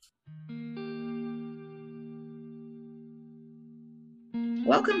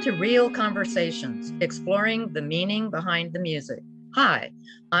Welcome to Real Conversations, exploring the meaning behind the music. Hi,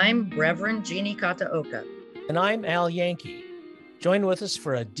 I'm Reverend Jeannie Kataoka. And I'm Al Yankee. Join with us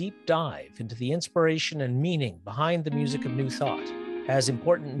for a deep dive into the inspiration and meaning behind the music of New Thought, as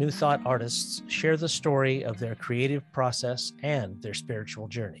important New Thought artists share the story of their creative process and their spiritual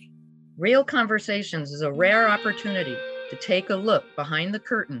journey. Real Conversations is a rare opportunity to take a look behind the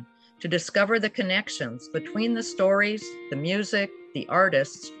curtain to discover the connections between the stories, the music, the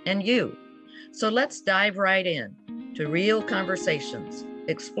artists, and you. So let's dive right in to Real Conversations,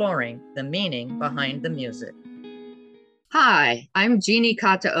 exploring the meaning behind the music. Hi, I'm Jeannie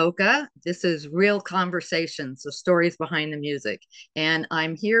Kataoka. This is Real Conversations, the stories behind the music. And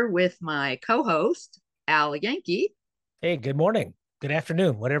I'm here with my co-host, Al Yankee. Hey, good morning, good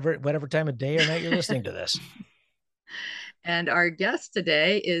afternoon, whatever time of day or night you're listening to this. And our guest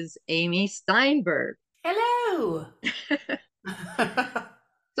today is Amy Steinberg. Hello.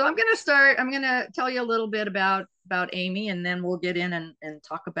 So I'm going to tell you a little bit about Amy, and then we'll get in and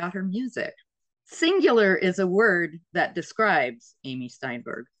talk about her music. Singular is a word that describes Amy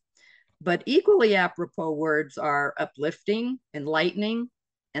Steinberg, but equally apropos words are uplifting, enlightening,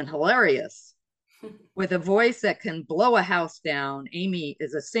 and hilarious. With a voice that can blow a house down, Amy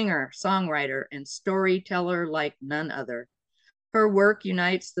is a singer, songwriter, and storyteller like none other. Her work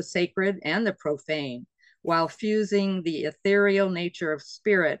unites the sacred and the profane, while fusing the ethereal nature of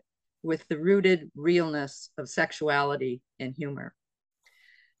spirit with the rooted realness of sexuality and humor.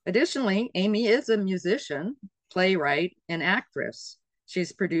 Additionally, Amy is a musician, playwright, and actress.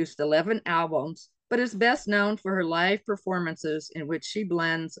 She's produced 11 albums, but is best known for her live performances in which she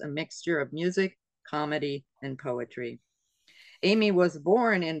blends a mixture of music, comedy, and poetry. Amy was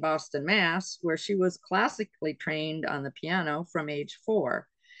born in Boston, Mass., where she was classically trained on the piano from age 4.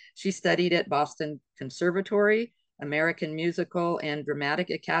 She studied at Boston Conservatory, American Musical and Dramatic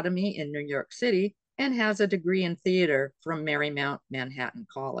Academy in New York City, and has a degree in theater from Marymount Manhattan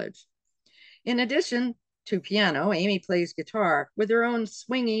College. In addition to piano, Amy plays guitar with her own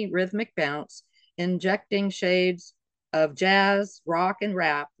swingy rhythmic bounce, injecting shades of jazz, rock, and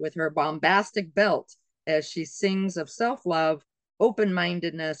rap with her bombastic belt as she sings of self-love,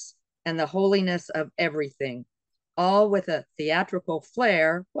 open-mindedness, and the holiness of everything, all with a theatrical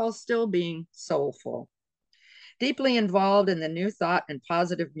flair while still being soulful. Deeply involved in the New Thought and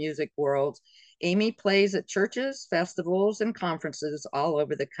positive music world, Amy plays at churches, festivals, and conferences all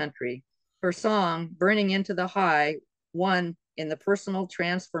over the country. Her song, Burning into the High, won in the Personal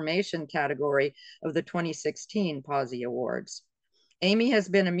Transformation category of the 2016 Posse Awards. Amy has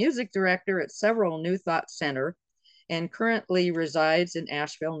been a music director at several New Thought Center and currently resides in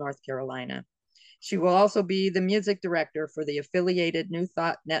Asheville, North Carolina. She will also be the music director for the affiliated New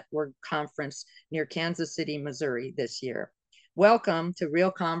Thought Network conference near Kansas City, Missouri this year. Welcome to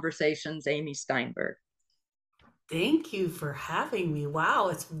Real Conversations, Amy Steinberg. Thank you for having me. Wow,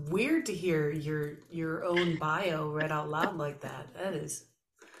 it's weird to hear your own bio read out loud like that. That is,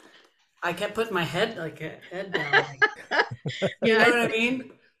 I kept putting my head down. You know what I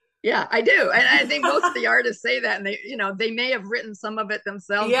mean? Yeah, I do. And I think most of the artists say that, and they may have written some of it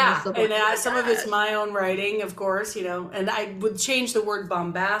themselves. Yeah, and some of it's my own writing, of course, and I would change the word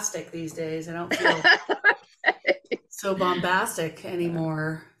bombastic these days. I don't feel so bombastic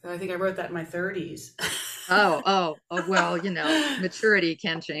anymore. I think I wrote that in my 30s. Oh, well, maturity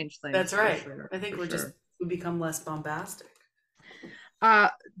can change things. That's right. Sure, I think we become less bombastic.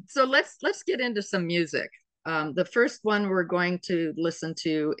 So let's get into some music. The first one we're going to listen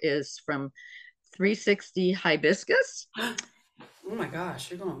to is from 360 Hibiscus. Oh my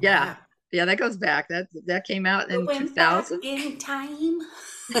gosh, you're going back. Yeah, that goes back. That came out in 2000. In time.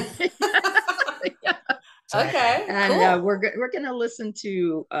 Yeah. Okay. And cool. We're gonna listen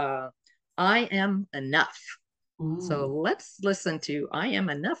to I Am Enough. Ooh. So let's listen to I Am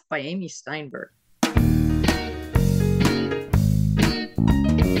Enough by Amy Steinberg.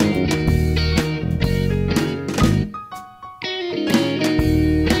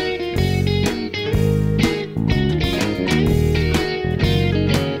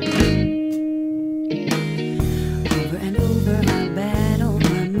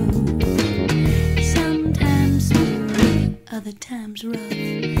 Other times rough.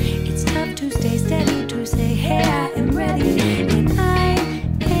 It's tough to stay steady, to say, hey, I am ready, and I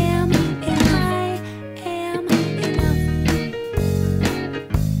am enough.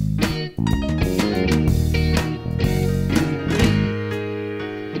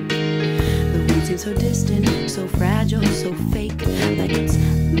 The world seems so distant, so fragile, so fake, like it's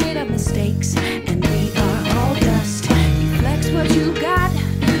made of mistakes, and we are all dust. Reflects what you got,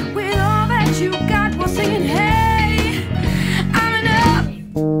 with all that you got, while singing, hey, I'm enough.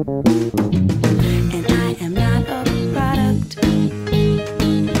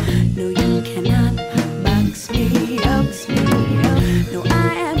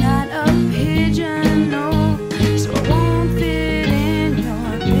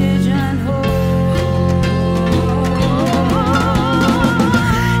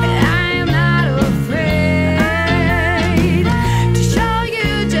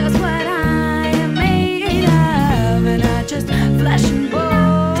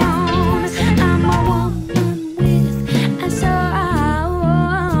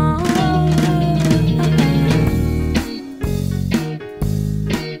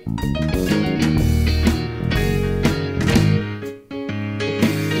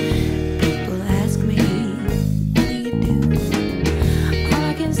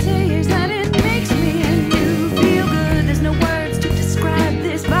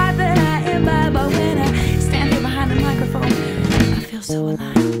 so alive.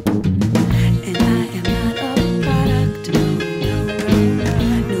 And I am not a product. No,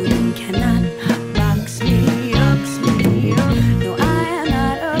 you cannot box me up. No, I am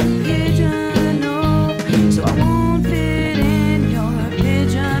not a pigeon. No, so I won't fit in your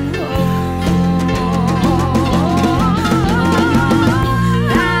pigeonhole.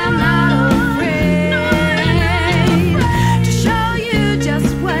 I'm not afraid to show you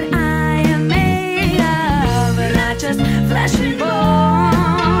just what I am made of, and not just flesh and bone.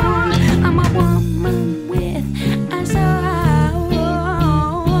 I'm a woman with a soul. No,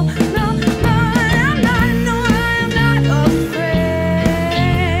 I'm not afraid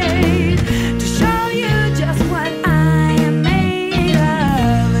to show you just what I am made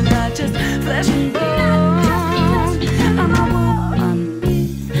of, and not just flesh and bone. I'm a woman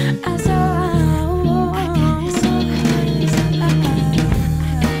with a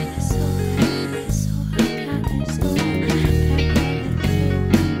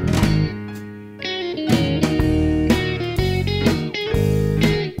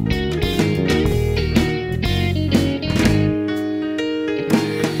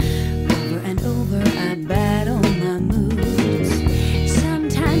Over and over I battle my moods,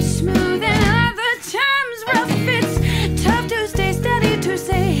 sometimes smooth and other times rough. It's tough to stay steady, to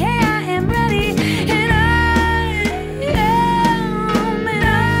say, hey, I am ready, and I am, and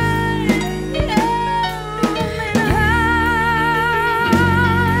I am enough.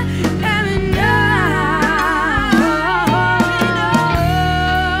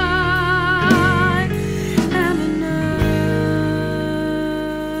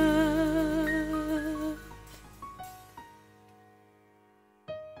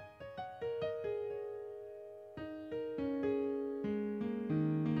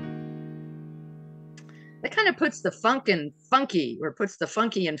 That kind of puts the funk in funky, or puts the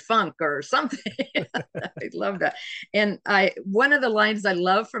funky in funk or something. I love that. And one of the lines I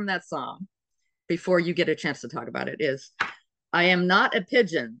love from that song, before you get a chance to talk about it, is, I am not a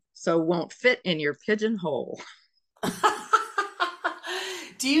pigeon, so won't fit in your pigeonhole.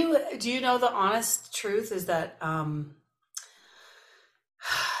 Do you know the honest truth is that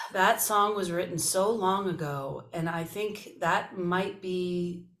that song was written so long ago, and I think that might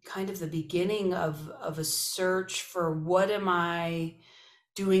be kind of the beginning of a search for what am I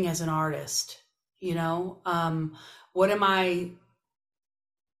doing as an artist, you know? What am I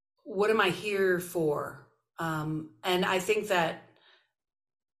here for? And I think that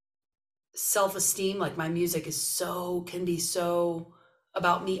self-esteem, like my music can be so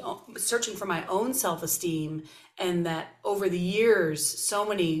about me searching for my own self-esteem, and that over the years, so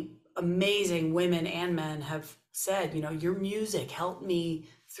many amazing women and men have said, you know, your music helped me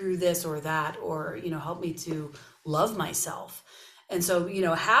through this or that, or, you know, helped me to love myself. And so, you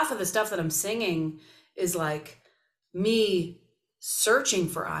know, half of the stuff that I'm singing is like me searching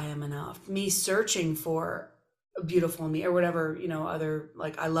for I am enough, me searching for a beautiful me, or whatever, you know, other,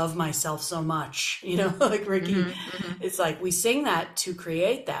 like, I love myself so much, you know, like Ricky. It's like we sing that to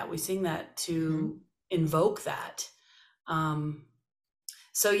create that. We sing that to invoke that.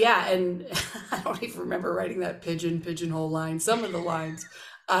 So yeah, and I don't even remember writing that pigeonhole line. Some of the lines,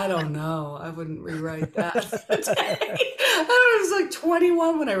 I don't know. I wouldn't rewrite that today. I don't know, I was like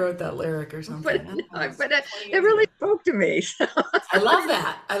 21 when I wrote that lyric or something. But it really spoke to me. I love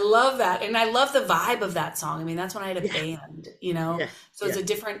that. I love that. And I love the vibe of that song. I mean, that's when I had a band, you know? Yeah. So it's a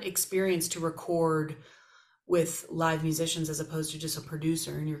different experience to record with live musicians as opposed to just a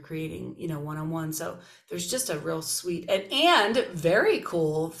producer, and you're creating, you know, one-on-one. So there's just a real sweet and very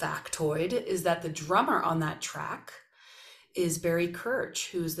cool factoid is that the drummer on that track is Barry Kirch,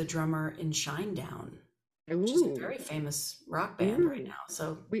 who is the drummer in Shinedown, which is a very famous rock band right now.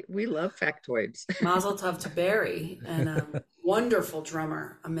 So we love factoids. Mazel tov to Barry, and wonderful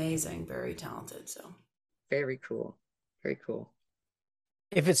drummer, amazing, very talented. So very cool, very cool.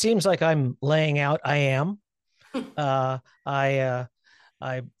 If it seems like I'm laying out, I am. I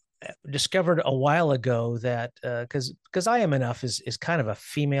discovered a while ago that because I Am Enough is kind of a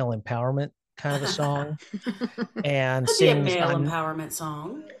female empowerment kind of a song, and could be a male empowerment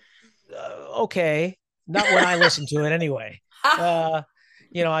song. Okay, not when I listen to it anyway.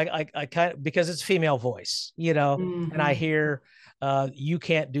 You know, I kind of, because it's female voice, you know, and I hear you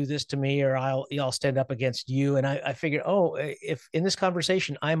can't do this to me, or I'll stand up against you, and I figured, oh, if in this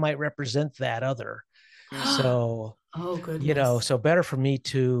conversation I might represent that other. So, oh goodness, you know, so better for me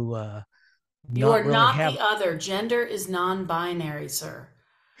to you are not the other. Gender is non-binary, sir.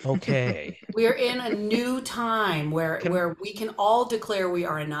 Okay. We are in a new time where we can all declare we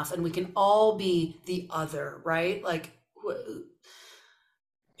are enough, and we can all be the other, right? Like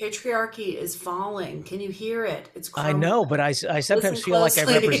Patriarchy is falling. Can you hear it? It's I know, but I sometimes feel like I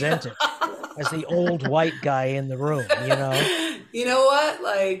represent it as the old white guy in the room, you know? You know what?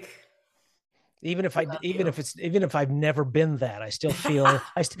 Like, even if I've never been that, I still feel,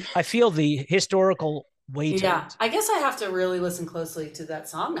 I feel the historical weight. Yeah, I guess I have to really listen closely to that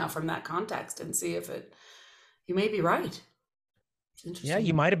song now from that context and see if you may be right. Yeah,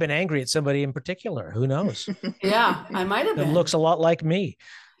 you might have been angry at somebody in particular. Who knows? Yeah, I might have been. It looks a lot like me.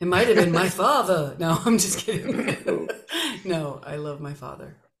 It might have been my father. No, I'm just kidding. No, I love my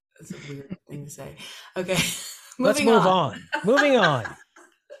father. That's a weird thing to say. Okay, let's move on. Moving on.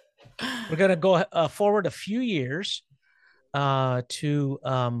 We're going to go forward a few years to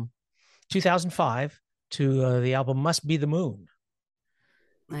 2005 to the album Must Be the Moon.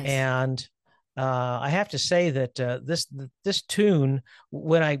 Nice. And I have to say that this tune,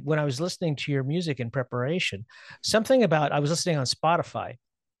 when I was listening to your music in preparation, I was listening on Spotify,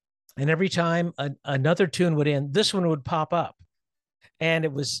 and every time another tune would end, this one would pop up, and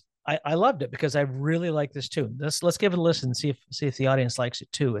it was I loved it because I really like this tune. Let's give it a listen and see if the audience likes it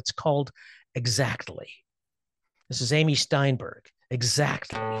too. It's called Exactly. This is Amy Steinberg.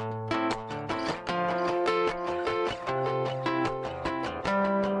 Exactly.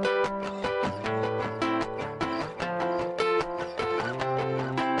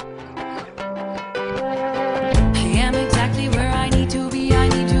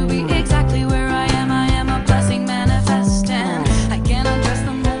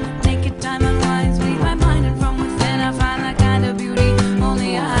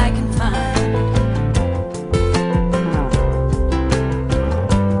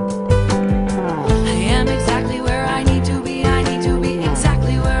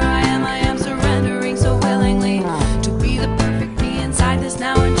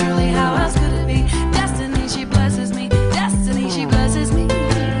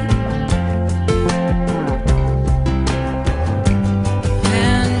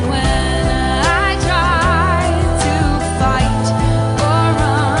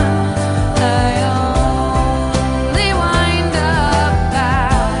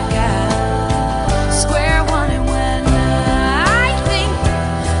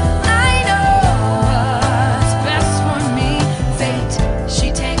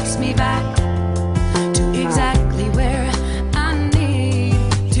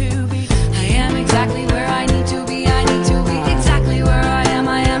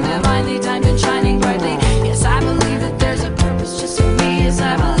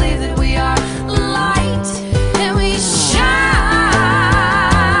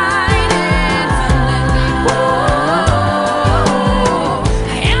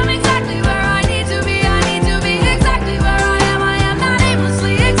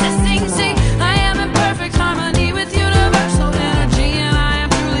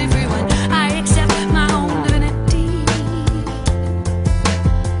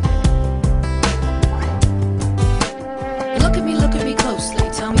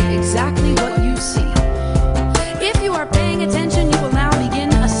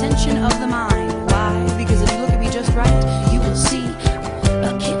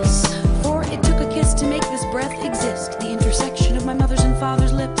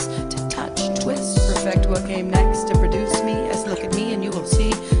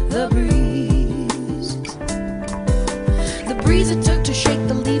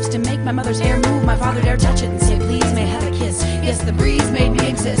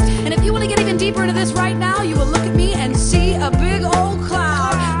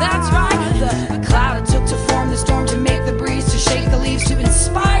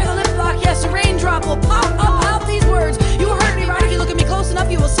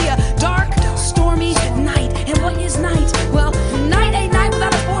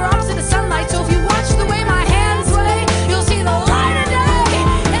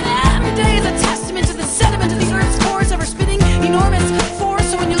 Enormous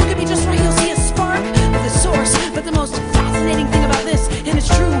force, so when you look at me just right, you'll see a spark of the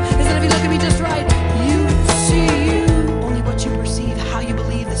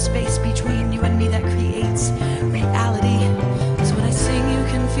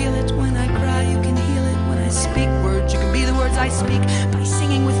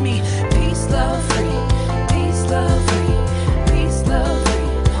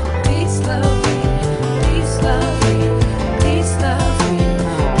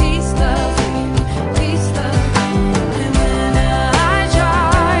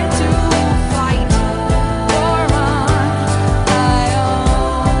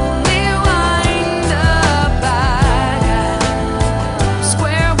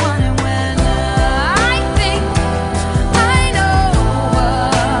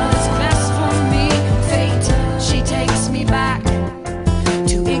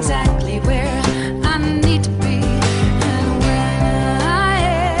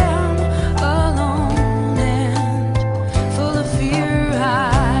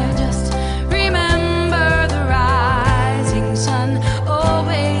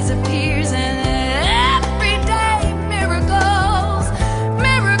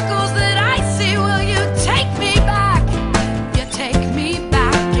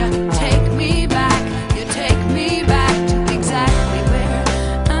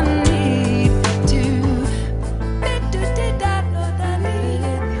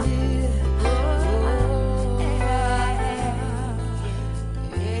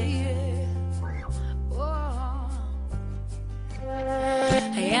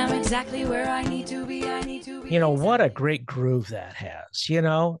am exactly where I need to be. I need to be. You know, what a great groove that has, you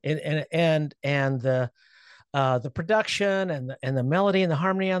know, and the production and the melody and the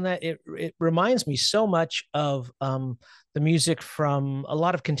harmony on that, it reminds me so much of the music from a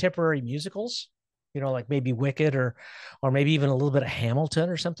lot of contemporary musicals, you know, like maybe Wicked or maybe even a little bit of Hamilton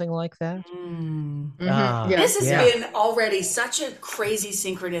or something like that. This has Yeah. been already such a crazy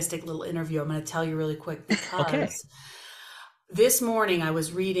synchronistic little interview. I'm going to tell you really quick because Okay. this morning I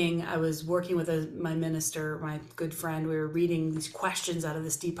was working with my minister, my good friend. We were reading these questions out of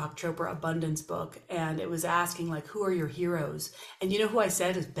this Deepak Chopra Abundance book, and it was asking like, who are your heroes? And you know who I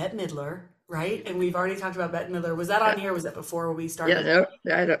said is Bette Midler, right? And we've already talked about Bette Midler. Was that on here? Was that before we started? Yeah,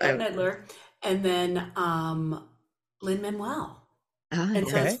 no, I Bette Midler, and then Lin-Manuel. And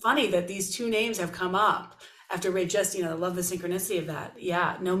so it's funny that these two names have come up after Ray just, you know, I love the synchronicity of that.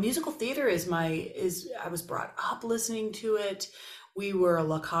 Yeah, no, musical theater I was brought up listening to it. We were a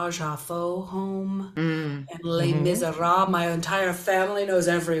La Cage aux Folles home and Les Miserables. My entire family knows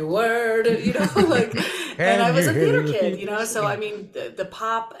every word, you know, like, and I was a theater kid, you know, so I mean, the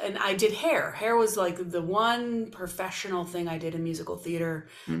pop, and I did hair. Hair was like the one professional thing I did in musical theater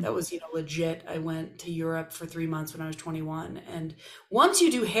that was, you know, legit. I went to Europe for 3 months when I was 21. And once you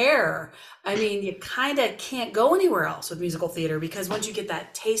do hair, I mean, you kind of can't go anywhere else with musical theater, because once you get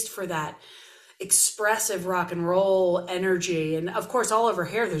that taste for that expressive rock and roll energy, and of course all over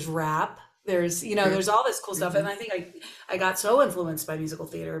hair there's rap, there's, you know, there's all this cool stuff, and I think I got so influenced by musical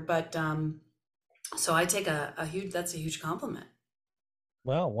theater, but so I take that's a huge compliment.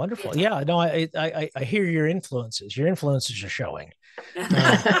 Well, wonderful. Yeah, no, I hear your influences. Your influences are showing. Cover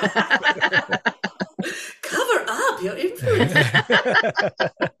up your influence.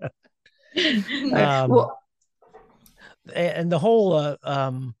 Well, And the whole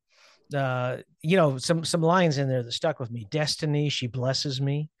you know, some lines in there that stuck with me. Destiny, she blesses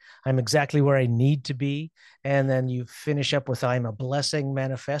me. I'm exactly where I need to be. And then you finish up with I'm a blessing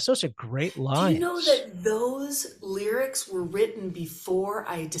manifest. Those are great lines. Do you know that those lyrics were written before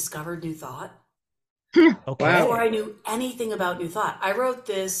I discovered New Thought? Okay. Before I knew anything about New Thought. I wrote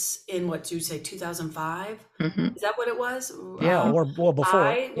this in, what do you say, 2005? Is that what it was? Yeah, or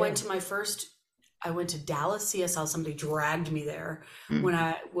before. I went to Dallas CSL. Somebody dragged me there when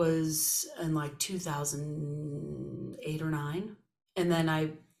I was in like 2008 or 9. And then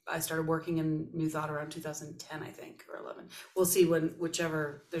I started working in New Thought around 2010, I think, or 11. We'll see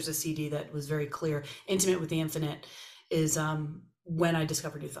whichever, there's a CD that was very clear. Intimate with the Infinite is when I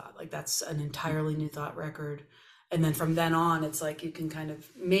discovered New Thought. Like, that's an entirely New Thought record. And then from then on, it's like you can kind of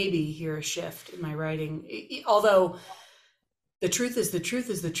maybe hear a shift in my writing. Although the truth is the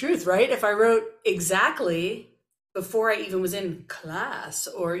truth, right? If I wrote exactly before I even was in class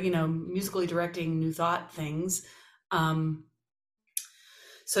or, you know, musically directing New Thought things.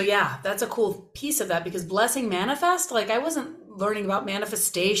 So yeah, that's a cool piece of that, because blessing manifest, like I wasn't learning about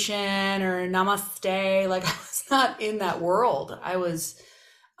manifestation or namaste. Like I was not in that world. I was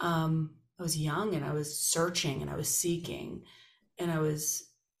young, and I was searching, and I was seeking, and I was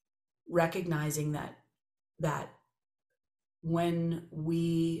recognizing that when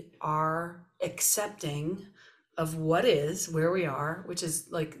we are accepting of what is, where we are, which is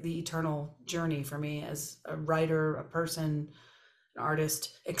like the eternal journey for me as a writer, a person, an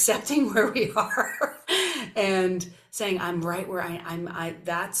artist, accepting where we are and saying, I'm right where I am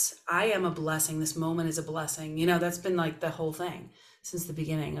a blessing. This moment is a blessing. You know, that's been like the whole thing since the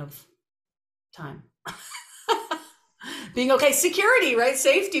beginning of time. Being okay, security, right?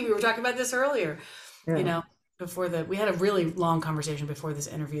 Safety. We were talking about this earlier, you know, we had a really long conversation before this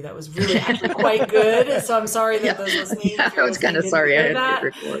interview that was really actually quite good. So I'm sorry that those listening. I was kind of sorry I had to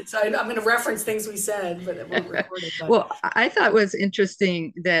record. So I'm going to reference things we said, but it won't record it. But. Well, I thought it was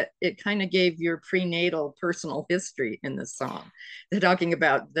interesting that it kind of gave your prenatal personal history in the song. They're talking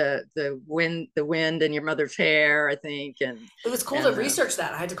about the wind in your mother's hair, I think, and it was cool to research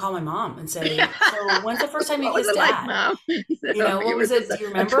that. I had to call my mom and say, "So when's the first time you kissed Dad?" Mom? You know, what was it? Do you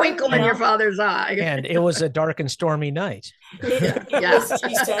remember? A twinkle in your father's eye. And it was a dark and stormy night.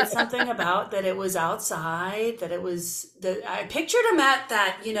 She said something about that it was outside, that it was I pictured him at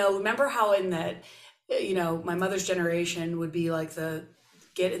that, you know, remember how in that, you know, my mother's generation would be like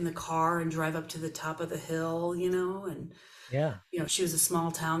get in the car and drive up to the top of the hill, you know, and yeah, you know, she was a small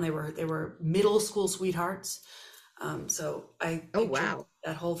town. They were middle school sweethearts. So I pictured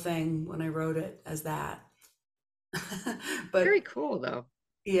that whole thing when I wrote it as that. But very cool though.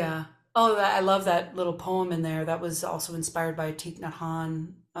 Yeah. Oh, I love that little poem in there. That was also inspired by a Thich Nhat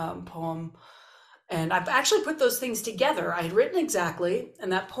Hanh poem. And I've actually put those things together. I had written exactly,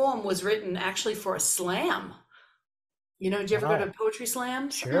 and that poem was written actually for a slam. Did you ever go Wow. to poetry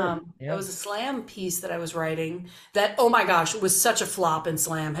slams? Sure. It was a slam piece that I was writing that, oh my gosh, was such a flop in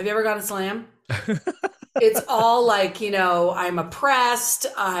slam. Have you ever gone to slam? It's all like, I'm oppressed.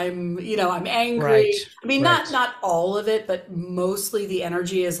 I'm angry. Right. I mean, Right. not all of it, but mostly the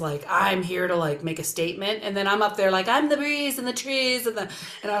energy is like, I'm here to like make a statement. And then I'm up there like, I'm the breeze and the trees. And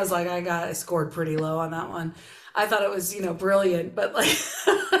I was like, I scored pretty low on that one. I thought it was, brilliant, but like,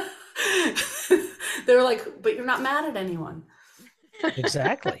 they were like, but you're not mad at anyone.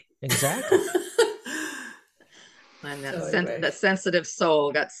 Exactly. And So anyway. that sensitive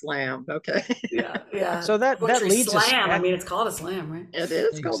soul got slammed. Okay. Yeah. So that Poetry leads us. slam. I mean, it's called a slam, right? It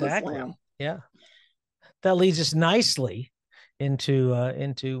is called a Exactly. slam. Yeah. That leads us nicely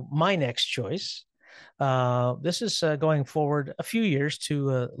into my next choice. This is going forward a few years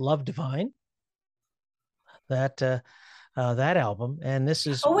to Love Divine. That album, and this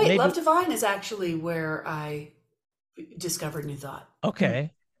is. Oh wait, maybe... Love Divine is actually where I discovered New Thought.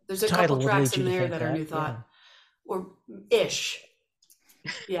 Okay. There's a Title couple would tracks lead you in to there think that are New Thought, or ish.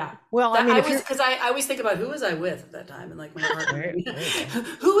 Yeah. Well, I mean, because I always think about who was I with at that time, and like my partner. There you go.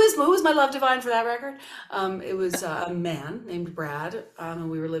 who was my Love Divine for that record? It was a man named Brad,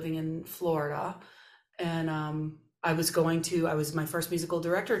 and we were living in Florida, and I was my first musical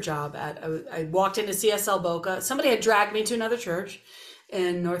director job I walked into CSL Boca. Somebody had dragged me to another church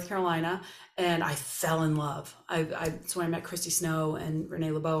in North Carolina, and I fell in love. That's when I met Christy Snow and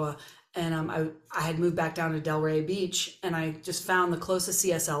Renee LaBoa. And I had moved back down to Delray Beach, and I just found the closest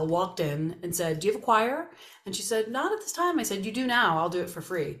CSL, walked in and said, do you have a choir? And she said, not at this time. I said, you do now. I'll do it for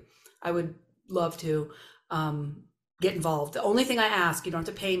free. I would love to get involved. The only thing I ask, you don't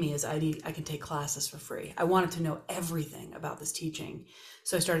have to pay me, is I can take classes for free. I wanted to know everything about this teaching.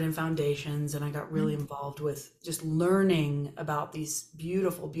 So I started in foundations, and I got really involved with just learning about these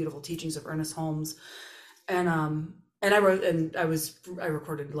beautiful, beautiful teachings of Ernest Holmes. And I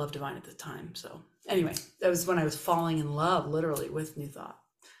recorded Love Divine at the time. So anyway, that was when I was falling in love, literally, with New Thought.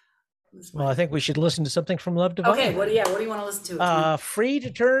 Well, I think we should listen to something from Love Divine. Okay, what do you want to listen to? Free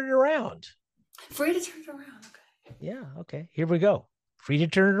to Turn It Around. Free to Turn It Around. Okay. Yeah. Okay. Here we go. Free to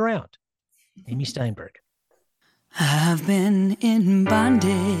Turn It Around. Amy Steinberg. I've been in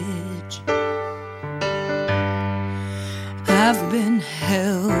bondage. I've been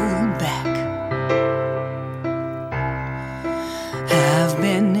held back. I've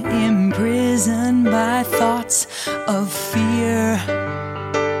been imprisoned by thoughts of fear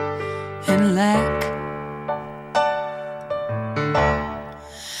and lack.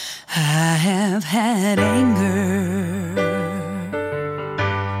 I have had anger.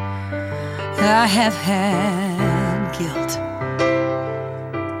 I have had guilt.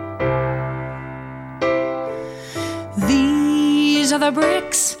 These are the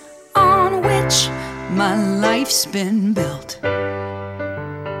bricks on which my life's been built.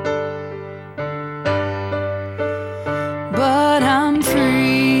 But I'm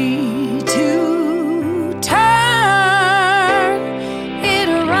free to turn it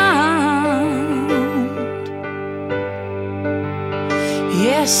around.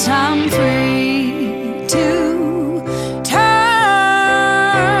 Yes, I'm free to turn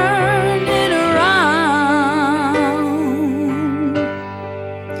it around.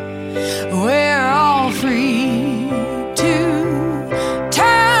 We're all free to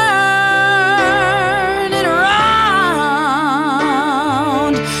turn it around.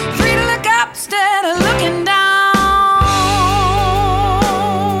 Free to look up instead of looking down.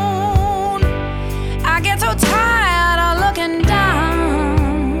 I get so tired of looking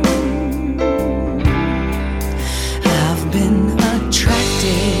down. I've been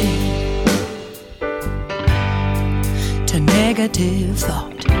attracted to negative thought.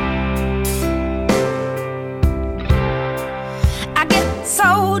 I get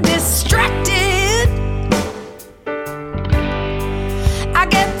so distracted. I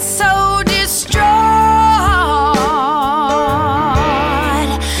get so destroyed.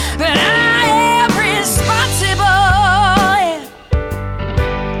 But I am responsible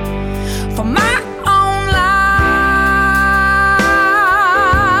for my own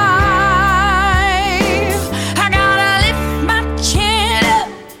life. I gotta lift my chin up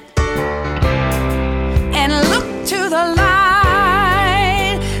and look to the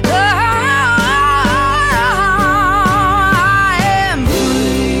light. Oh,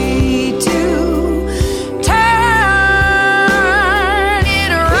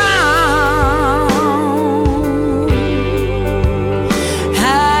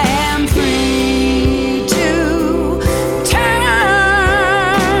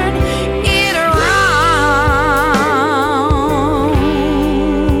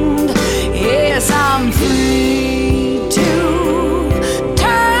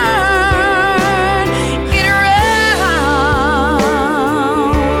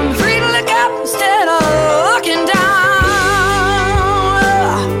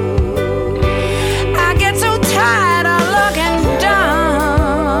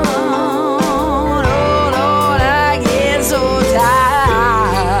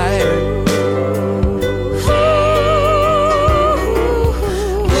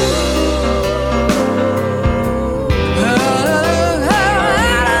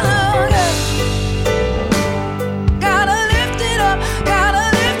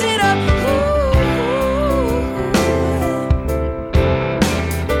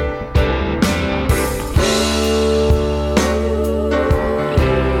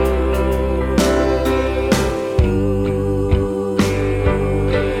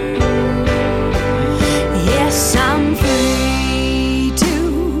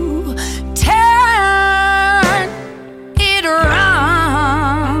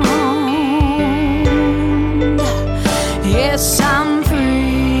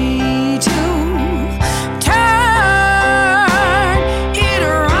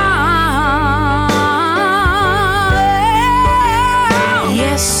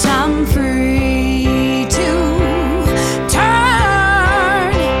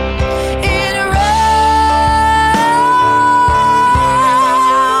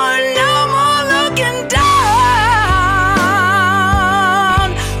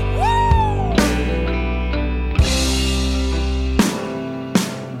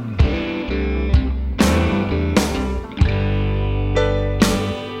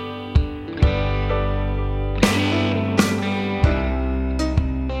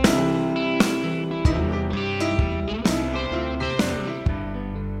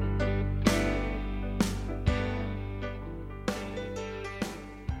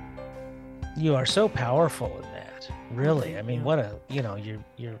 You are so powerful in that. Really. I mean, you. what a,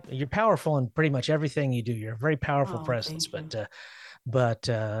 you're powerful in pretty much everything you do. You're a very powerful Oh, presence, thank you. but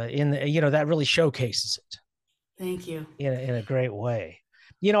in the, that really showcases it Thank you. in a great way.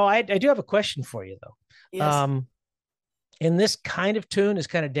 I do have a question for you though. Yes. In this kind of tune, is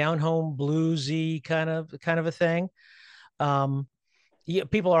kind of down home bluesy kind of a thing.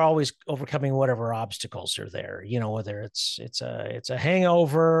 People are always overcoming whatever obstacles are there, whether it's a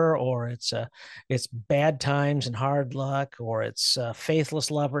hangover, or it's bad times and hard luck, or it's a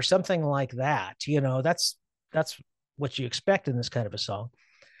faithless love or something like that. That's what you expect in this kind of a song.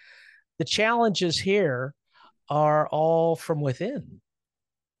 The challenges here are all from within.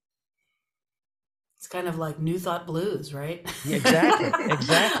 It's kind of like New Thought blues, right? Yeah,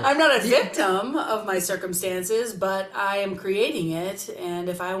 exactly. I'm not a victim of my circumstances, but I am creating it. And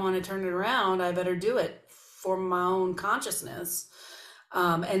if I want to turn it around, I better do it for my own consciousness.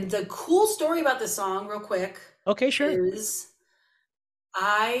 And the cool story about this song, real quick. Okay, sure. Is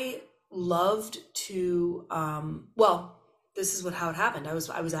I loved to, this is how it happened. I was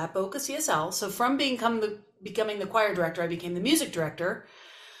at Boca CSL. So from becoming the choir director, I became the music director.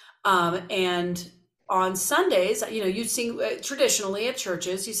 And on Sundays, you sing traditionally at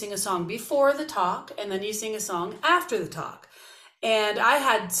churches, you sing a song before the talk, and then you sing a song after the talk. And I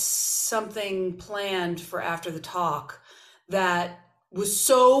had something planned for after the talk that was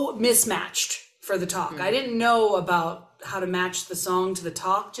so mismatched for the talk. I didn't know about how to match the song to the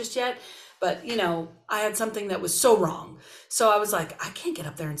talk just yet, but I had something that was so wrong. So I was like, I can't get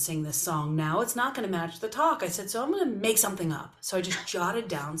up there and sing this song now. It's not going to match the talk. I said, so I'm going to make something up. So I just jotted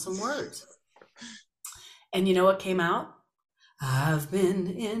down some words. And you know what came out? I've been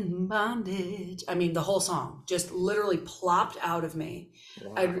in bondage. I mean, the whole song just literally plopped out of me.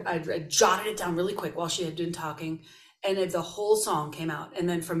 Wow. I jotted it down really quick while she had been talking, and the whole song came out. And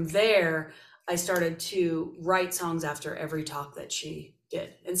then from there, I started to write songs after every talk that she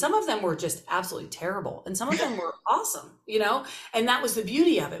did. And some of them were just absolutely terrible. And some of them were awesome, and that was the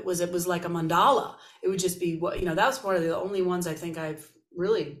beauty of it, it was like a mandala. It would just be, that was one of the only ones I think I've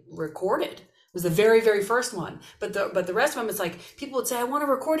really recorded. It was the very, very first one. But the rest of them, it's like people would say, I want a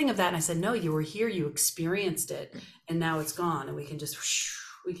recording of that. And I said, no, you were here, you experienced it, and now it's gone, and we can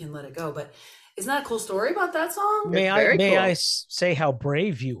let it go. But isn't that a cool story about that song? May I say how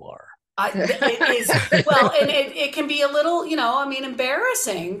brave you are? It is. Well, and it can be a little,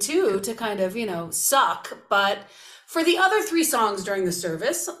 embarrassing too, to kind of, suck. But for the other 3 songs during the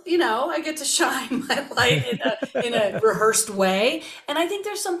service, I get to shine my light in a rehearsed way. And I think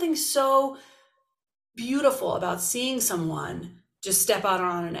there's something so beautiful about seeing someone just step out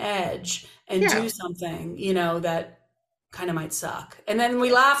on an edge and do something, that kind of might suck. And then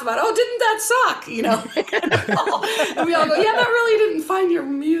we laugh about, oh, didn't that suck? And we all go, yeah, that really didn't find your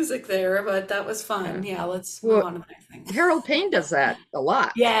music there, but that was fun. Yeah, let's move on to the next thing. Harold Payne does that a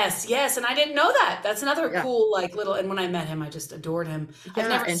lot. Yes. And I didn't know that. That's another cool, little, and when I met him, I just adored him. I've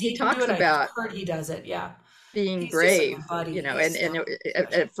never seen him do it. I've heard he does it. Yeah. Being brave,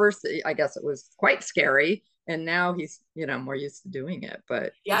 at first, I guess it was quite scary. And now he's, more used to doing it.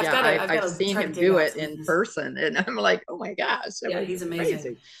 But I've seen him do it in person, and I'm like, oh my gosh. He's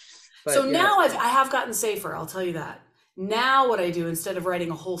amazing. But, so now I have gotten safer. I'll tell you that. Now what I do, instead of writing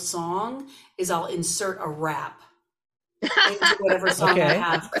a whole song, is I'll insert a rap into whatever song I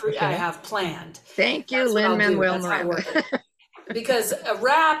have planned. Thank you, Lin-Manuel Miranda. Because a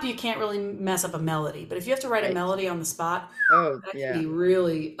rap, you can't really mess up a melody. But if you have to write a melody on the spot, that can be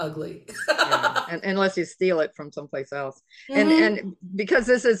really ugly. And unless you steal it from someplace else. And because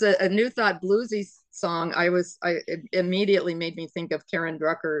this is a New Thought bluesy song, it immediately made me think of Karen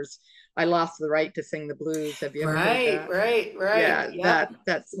Drucker's I Lost the Right to Sing the Blues. Have you ever heard that? Right. Yeah,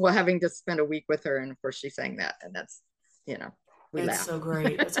 that's having just spent a week with her, and of course she sang that, and that's, we laughed. So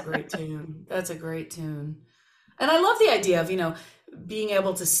great. That's a great tune. That's a great tune. And I love the idea of, being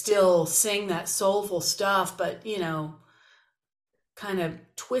able to still sing that soulful stuff, but, kind of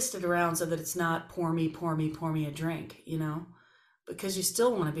twist it around so that it's not pour me a drink, because you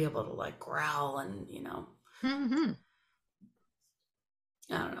still want to be able to growl and, Mm-hmm.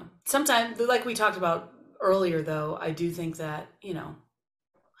 I don't know. Sometimes, like we talked about earlier, though, I do think that,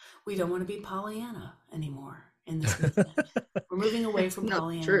 we don't want to be Pollyanna anymore in this movement. We're moving away from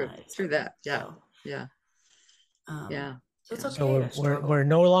Pollyanna. True that. Yeah. So, yeah. So it's okay. So we're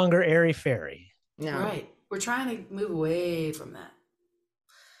no longer airy fairy. No. Right. We're trying to move away from that.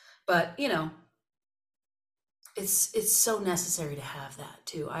 But it's so necessary to have that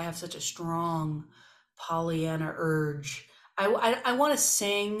too. I have such a strong Pollyanna urge. I want to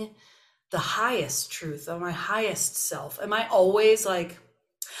sing the highest truth of my highest self. Am I always like,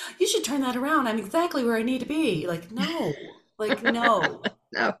 you should turn that around. I'm exactly where I need to be. Like, no, no,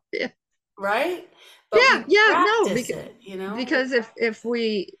 No, yeah, right? But yeah, we yeah, no, practice it, you know? because if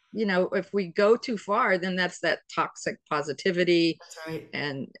we, if we go too far, then that's that toxic positivity That's right.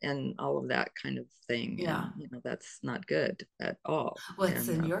 and all of that kind of thing. Yeah. And, that's not good at all. What's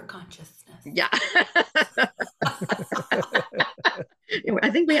And, in your consciousness? yeah. I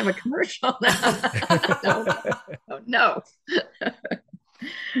think we have a commercial now. No.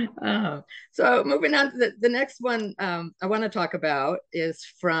 So moving on to the next one I want to talk about is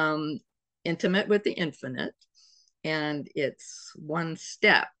from Intimate with the Infinite, and it's One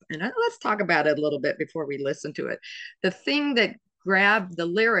Step. And let's talk about it a little bit before we listen to it. The thing that the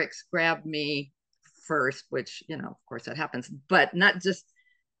lyrics grabbed me first, which, of course that happens, but not just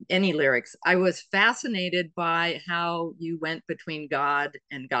any lyrics. I was fascinated by how you went between God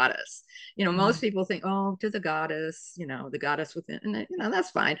and goddess. Most people think, oh, to the goddess, the goddess within, and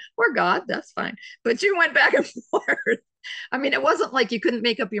that's fine. Or God, that's fine. But you went back and forth. I mean, it wasn't like you couldn't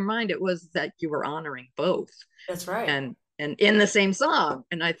make up your mind. It was that you were honoring both. That's right. And in the same song.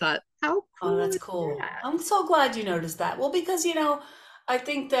 And I thought, how cool. Oh, that's cool. I'm so glad you noticed that. Well, because, I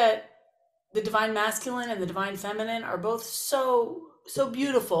think that the divine masculine and the divine feminine are both so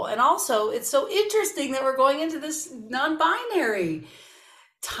beautiful. And also it's so interesting that we're going into this non-binary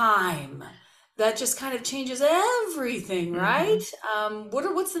time that just kind of changes everything, right?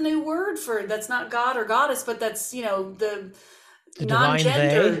 What's the new word for that's not God or goddess, but that's, the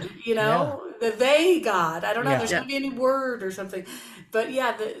non-gendered, the they God. I don't know. There's going to be a new word or something. But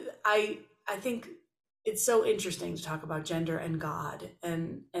yeah, I think it's so interesting to talk about gender and God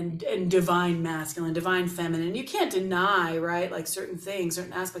and divine masculine, divine feminine. You can't deny, right? Like certain things,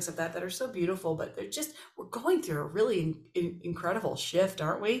 certain aspects of that are so beautiful, but we're going through a really incredible shift,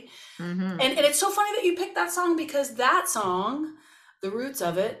 aren't we? And it's so funny that you picked that song, because that song, the roots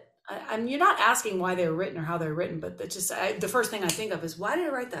of it, and you're not asking why they were written or how they're written, but the first thing I think of is, why did I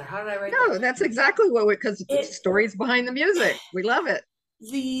write that? How did I write that? No, that's exactly because the stories behind the music. We love it.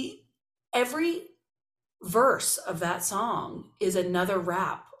 Every verse of that song is another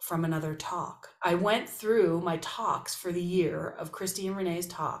rap from another talk. I went through my talks for the year of Christy and Renee's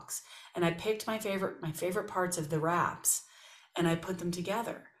talks, and I picked my favorite parts of the raps, and I put them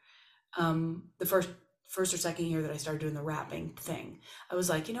together. The first or second year that I started doing the rapping thing, I was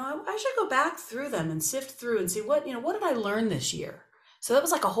like, I should go back through them and sift through and see what did I learn this year? So that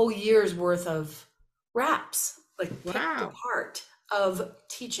was like a whole year's worth of raps, like picked apart of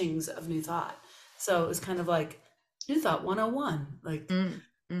teachings of New Thought. So it was kind of like New Thought 101. Like,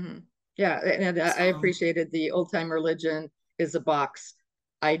 yeah. And I appreciated the old time religion is a box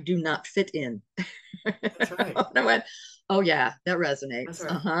I do not fit in. That's right. And I went, oh yeah, that resonates.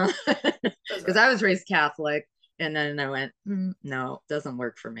 That's right. Because I was raised Catholic, and then I went, no, it doesn't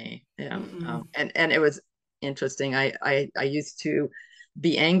work for me. And it was interesting. I used to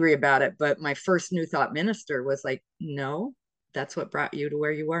be angry about it, but my first New Thought minister was like, no, that's what brought you to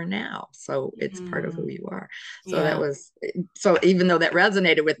where you are now. So it's part of who you are. So that was, so even though that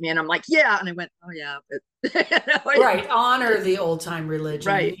resonated with me, and I'm like, yeah. And I went, oh yeah. But, right. Honor the old time religion.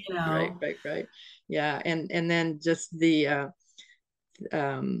 Right. Right. Yeah. And then just the,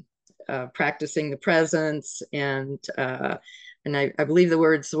 practicing the presence. And I believe the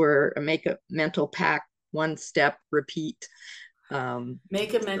words were make a mental pact, one step, repeat.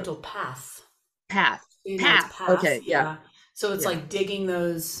 Make a mental path. Path. Okay. Yeah. So it's like digging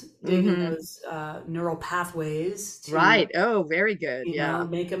those neural pathways. Right. Oh, very good.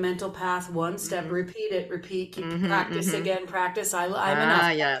 Make a mental path, one step, repeat it, keep practice again, practice. I'm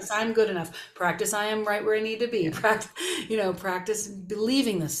enough. Yes. Practice, I'm good enough. Practice, I am right where I need to be. Practice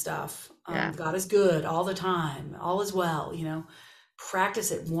believing this stuff. God is good all the time. All is well,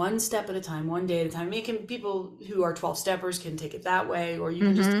 practice it one step at a time, one day at a time. People who are 12 steppers can take it that way, or you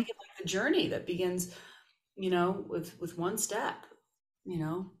can just take it like the journey that begins with one step,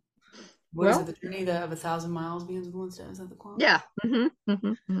 What is it? The journey of 1,000 miles begins with one step. Is that the quote? Yeah.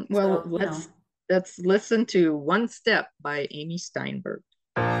 Well, so, let's listen to One Step by Amy Steinberg.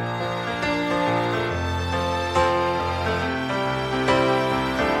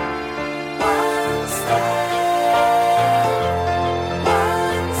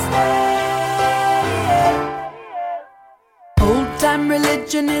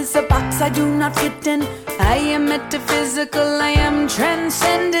 Religion is a box I do not fit in. I am metaphysical, I am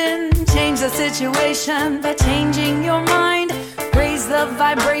transcendent. Change the situation by changing your mind. Raise the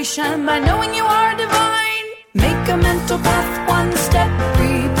vibration by knowing you are divine. Make a mental path, one step,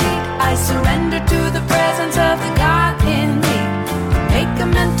 repeat. I surrender to the presence of the God in me. Make a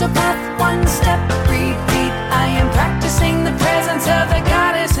mental path, one step, repeat. I am practicing the presence of the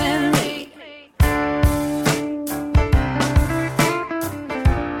goddess in me.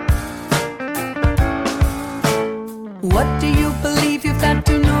 What do you believe? You've got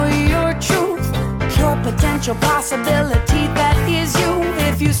to know your truth. Pure potential possibility that is you.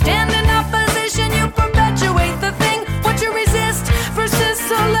 If you stand in opposition, you perpetuate the thing. What you resist, persist,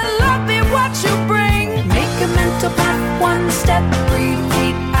 so let love be what you bring. Make a mental path, one step,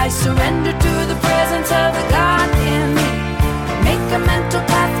 repeat. I surrender to the presence of the God in me. Make a mental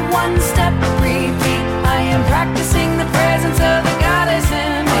path, one step, repeat. I am practicing the presence of the goddess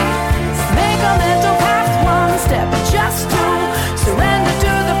in me. Make a mental path, one step, just to surrender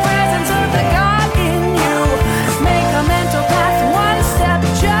to the presence of the God in you. Make a mental path, one step,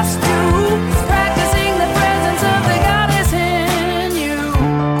 just to practicing the presence of the goddess in you.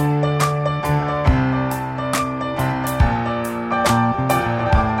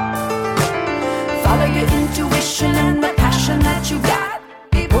 Follow your intuition and the passion that you got.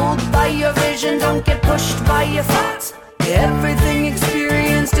 Be pulled by your vision, don't get pushed by your thoughts. Everything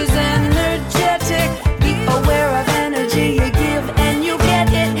experienced is energetic. Be aware of energy you give and you get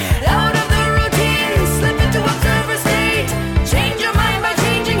it. Out of the routine, slip into observer state. Change your mind by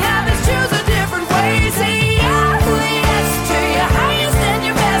changing habits, choose a different way. Say yes to your highest and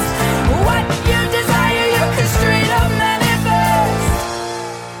your best. What you desire, you can straight up manifest.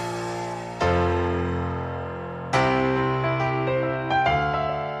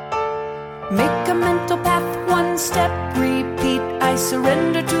 Make a mental path, one step, repeat. I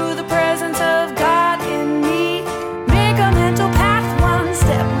surrender to the presence of God in me. Make a mental path, one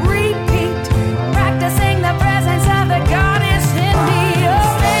step, repeat. Practicing the presence of the goddess in me.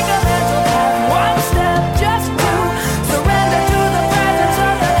 Oh, make a mental path, one step, just to surrender to the presence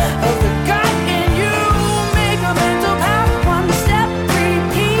of the God in you. Make a mental path, one step,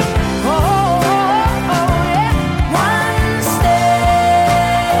 repeat. Oh, yeah. One step.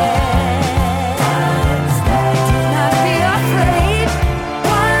 Do not be afraid.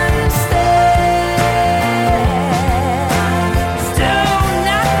 One step. Do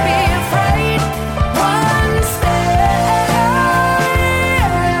not be afraid. One step.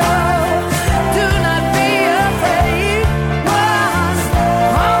 Do not be afraid. One step.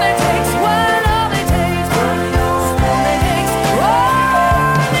 All it takes, one, all it takes, one, all it takes,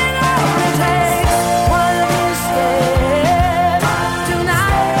 one, and all it takes, one step. Do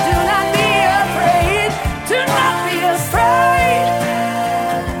not be afraid. Do not be afraid.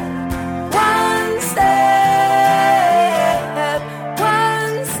 One step,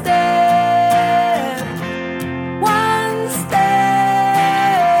 one step, one step.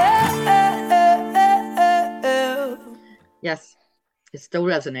 Yes, it still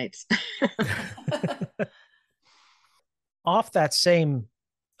resonates. Off that same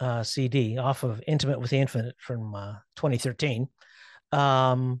CD, off of Intimate with the Infinite from 2013,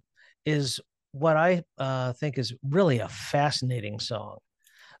 is what I think is really a fascinating song,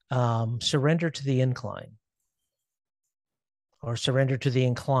 Surrender to the Incline. Or Surrender to the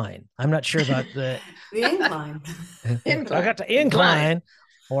Incline. I'm not sure about the The incline. I got the incline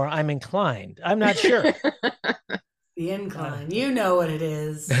or I'm inclined. I'm not sure. The incline. You know what it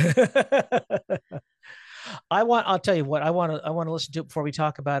is. I'll tell you what, I want to listen to it before we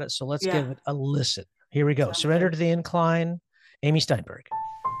talk about it. So let's Yeah. give it a listen. Here we go. Sounds Surrender good. to the Incline, Amy Steinberg.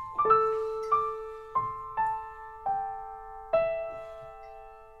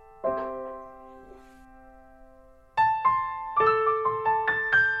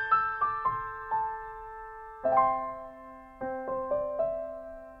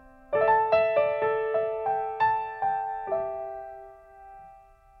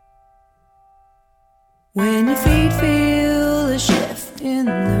 When your feet feel a shift in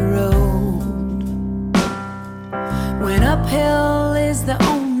the road, when uphill is the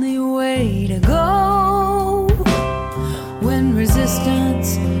only way to go, when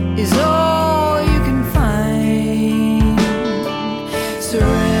resistance is all you can find,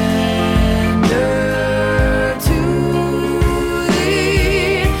 surrender to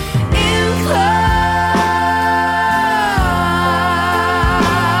the incline.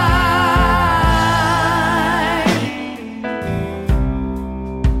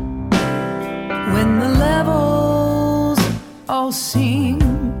 When the levels all seem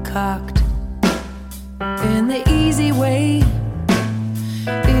cocked and the easy way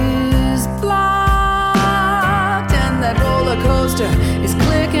is blocked and that roller coaster is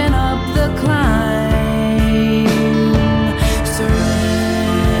clicking up the climb,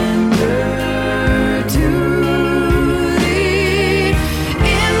 surrender to the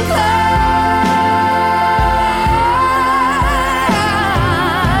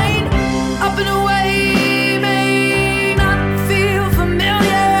incline. Up and away may not feel familiar.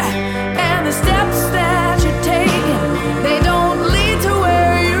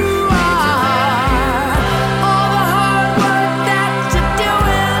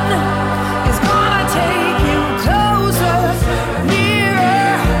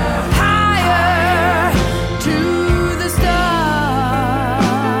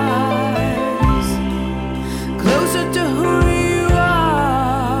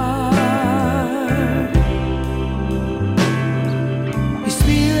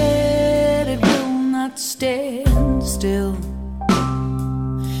 still.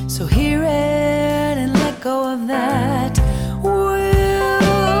 So hear it and let go of that. We'll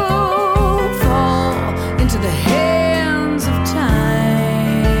fall into the hands of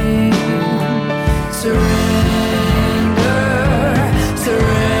time. Surrender,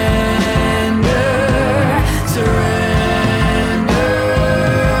 surrender, surrender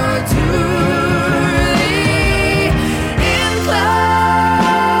to the incline.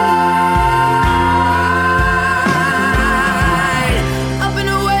 Up and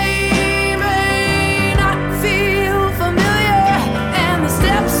away may not feel familiar, and the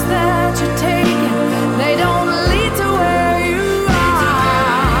steps that you're taking, they don't lead to where you are.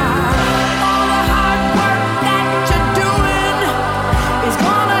 All the hard work that you're doing is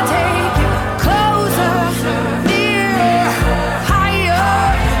gonna take you closer, nearer, higher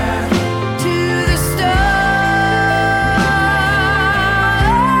to the stars,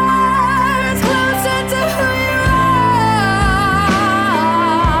 closer to who you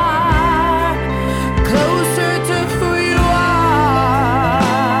are, closer to who you are.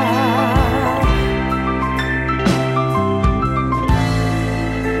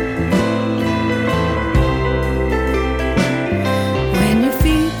 When your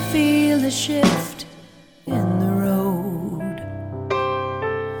feet feel the shift in the road,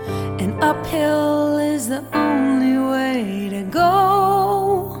 and uphill is the only way to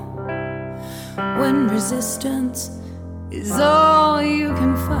go, when resistance is all you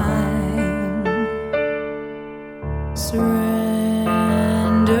can find, surrender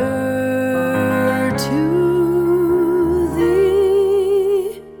to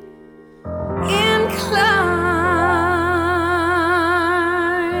the incline.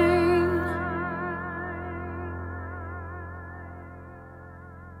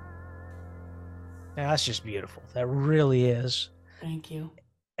 Yeah, that's just beautiful. That really is. Thank you.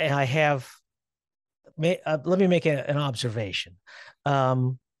 And I have, let me make an observation.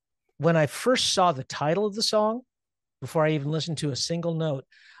 When I first saw the title of the song, before I even listened to a single note,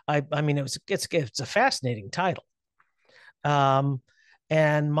 I mean, it's a fascinating title.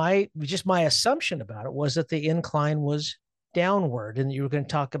 And my assumption about it was that the incline was downward, and you were going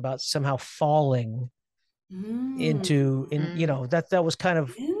to talk about somehow falling into, you know, that was kind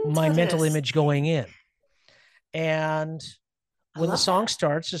of my mental image going in. And when the song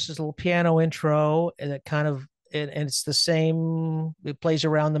starts, this is a little piano intro, and it kind of, and it's the same, it plays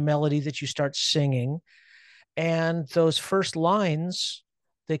around the melody that you start singing. And those first lines,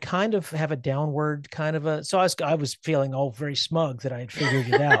 they kind of have a downward kind of a, so I was feeling all very smug that I had figured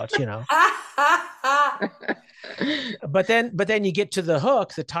it out, you know. But then you get to the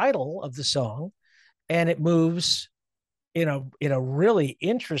hook, the title of the song, and it moves in a really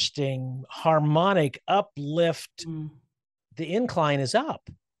interesting harmonic uplift. The incline is up.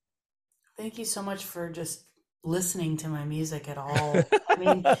 Thank you so much for just listening to my music at all. I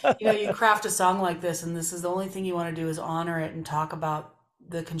mean, you know, you craft a song like this, and this is the only thing you want to do is honor it and talk about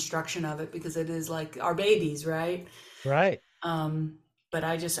the construction of it, because it is like our babies, right? Right. But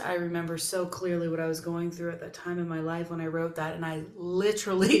I remember so clearly what I was going through at that time in my life when I wrote that. And I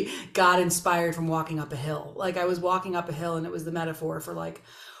literally got inspired from walking up a hill. Like I was walking up a hill, and it was the metaphor for like,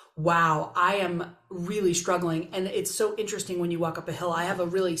 wow, I am really struggling. And it's so interesting when you walk up a hill. I have a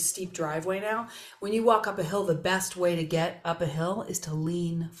really steep driveway now. When you walk up a hill, the best way to get up a hill is to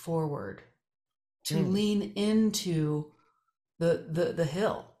lean forward, to lean into the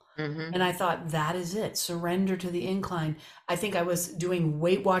hill. And I thought, that is it. Surrender to the incline. I think I was doing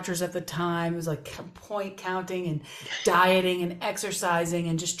Weight Watchers at the time. It was like point counting and dieting and exercising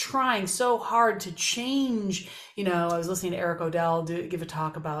and just trying so hard to change. You know, I was listening to Eric O'Dell give a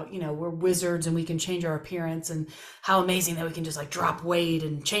talk about, you know, we're wizards and we can change our appearance, and how amazing that we can just like drop weight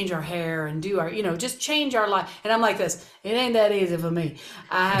and change our hair and do our, you know, just change our life. And I'm like this, it ain't that easy for me.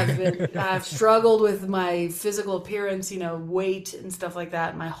 I've struggled with my physical appearance, you know, weight and stuff like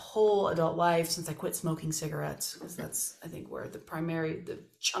that my whole adult life since I quit smoking cigarettes, because that's, I think, where the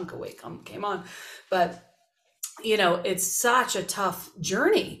chunk of weight came on. But you know, it's such a tough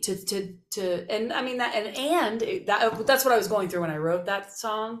journey to and I mean that's what I was going through when I wrote that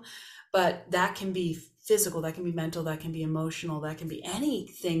song. But that can be physical, that can be mental, that can be emotional, that can be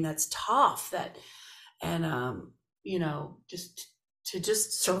anything that's tough, you know, just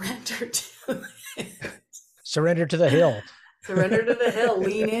surrender to Surrender to the hill. Surrender to the hill.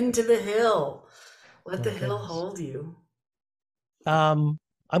 Lean into the hill. Let the hill hold you.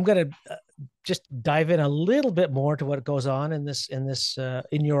 I'm going to just dive in a little bit more to what goes on in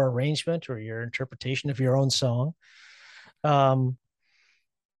your arrangement or your interpretation of your own song.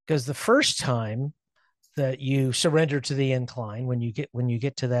 Because the first time that you surrender to the incline, when you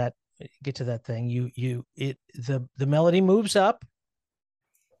get to that get to that thing, the melody moves up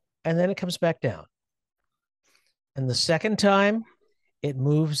and then it comes back down. And the second time it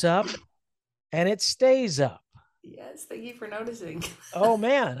moves up and it stays up. Yes, thank you for noticing. Oh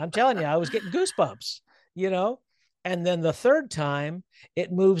man, I'm telling you, I was getting goosebumps, and then the third time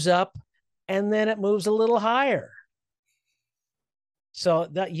it moves up and then it moves a little higher. So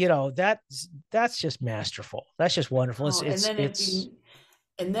that, that's just masterful. That's just wonderful.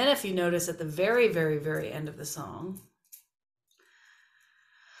 And then if you notice at the very, very, very end of the song,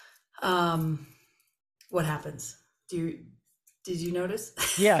 what happens? Did you notice?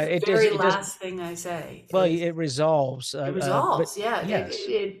 Yeah, the very last thing I say. Well, it resolves. It resolves. Yeah, yes.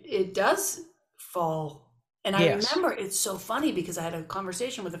 it does fall. And I remember it's so funny because I had a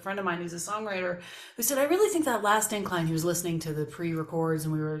conversation with a friend of mine who's a songwriter who said, I really think that last incline, he was listening to the pre-records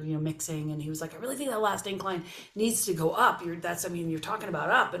and we were, mixing, and he was like, I really think that last incline needs to go up. You're talking about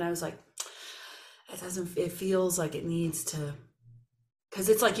up. And I was like, it feels like it needs to, because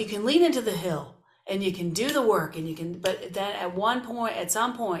it's like you can lean into the hill and you can do the work but then at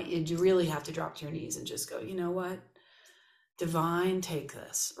some point, you really have to drop to your knees and just go, you know what? Divine, take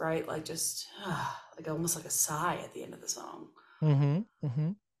this, right? Like just like almost like a sigh at the end of the song. Mm-hmm,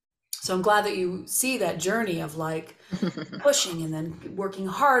 mm-hmm. So I'm glad that you see that journey of like pushing and then working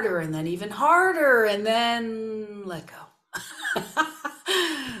harder and then even harder and then let go.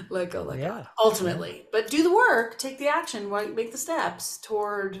 Let go. Ultimately. But do the work, take the action, make the steps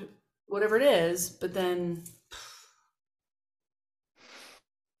toward whatever it is, but then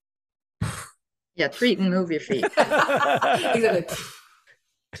treat and move your feet. Exactly.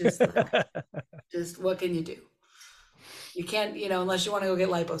 Just what can you do? You can't, unless you want to go get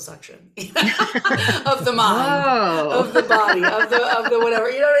liposuction of the mind, of the body, of the whatever.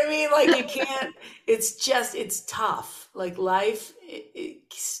 You know what I mean? Like you can't. It's tough. Like life,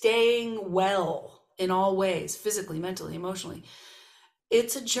 staying well in all ways, physically, mentally, emotionally.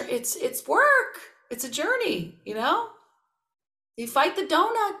 It's work. It's a journey. You fight the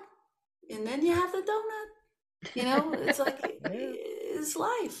donut. And then you have the donut, it's like, it's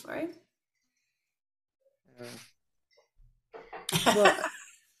life, right? Well,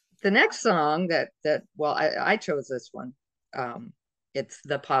 the next song I chose this one. It's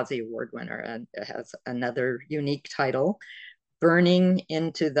the Posse Award winner, and it has another unique title, Burning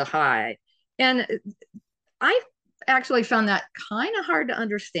into the High. And I actually found that kind of hard to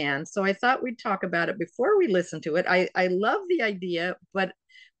understand. So I thought we'd talk about it before we listen to it. I love the idea, but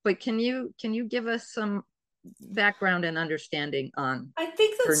can you give us some background and understanding on? I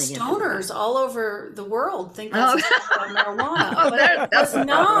think that stoners all over the world think that's about marijuana, but that's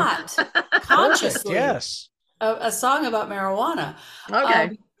not consciously a song about marijuana.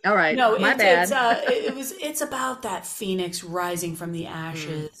 Okay, all right. No, my bad. It's about that phoenix rising from the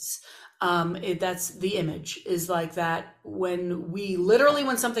ashes. That's the image, is like that when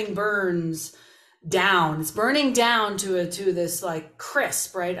something burns down, it's burning down to this like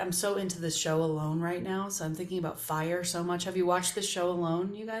crisp, right? I'm so into this show Alone right now, so I'm thinking about fire so much. Have you watched this show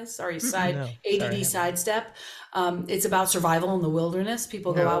Alone, you guys? Sorry, ADD sidestep. It's about survival in the wilderness.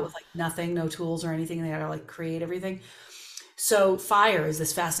 People go out with like nothing, no tools or anything. They gotta like create everything. So fire is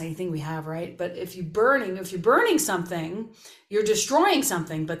this fascinating thing we have, right? But if you're burning something, you're destroying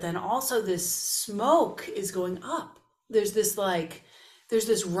something, but then also this smoke is going up. There's this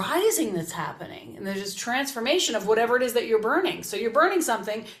rising that's happening, and there's this transformation of whatever it is that you're burning. So you're burning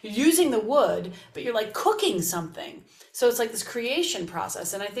something, you're using the wood, but you're like cooking something. So it's like this creation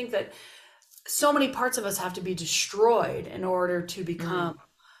process. And I think that so many parts of us have to be destroyed in order to become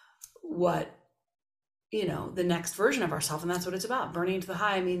what, the next version of ourselves. And that's what it's about, burning into the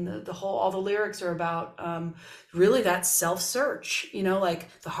high. I mean, all the lyrics are about really that self-search,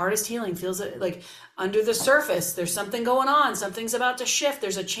 like the hardest healing feels like under the surface, there's something going on. Something's about to shift.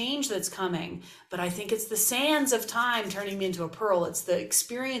 There's a change that's coming. But I think it's the sands of time turning me into a pearl. It's the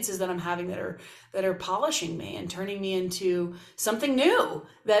experiences that I'm having that are polishing me and turning me into something new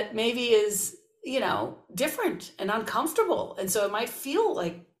that maybe is, different and uncomfortable. And so it might feel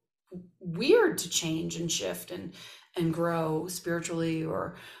like weird to change and shift and grow spiritually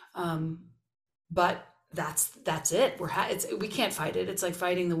but that's it. We can't fight it. It's like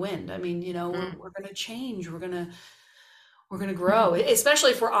fighting the wind. I mean, we're going to change. We're going to grow,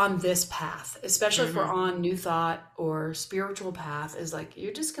 especially if we're on this path, especially if we're on New Thought or spiritual path, is like,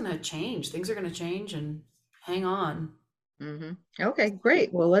 you're just going to change. Things are going to change, and hang on. Mm-hmm. Okay,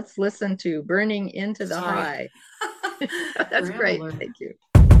 great. Well, let's listen to Burning into the High. That's great. Thank you.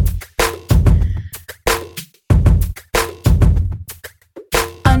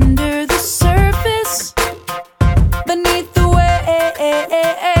 Under the surface, beneath the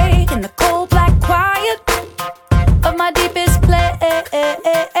wake,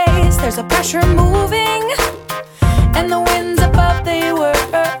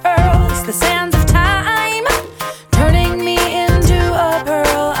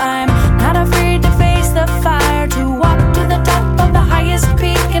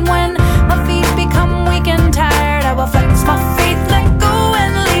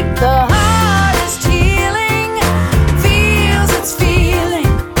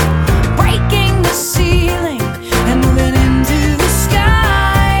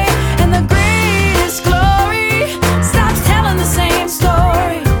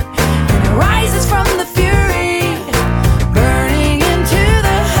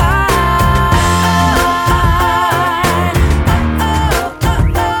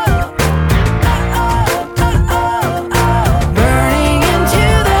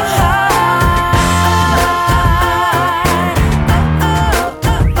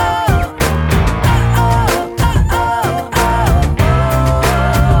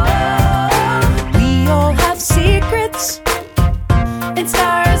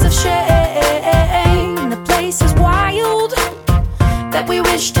 we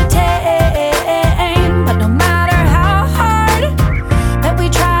wish to tame. But no matter how hard that we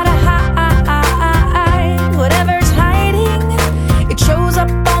try to hide, whatever's hiding, it shows up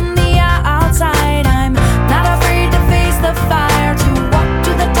on the outside. I'm not afraid to face the fire, to walk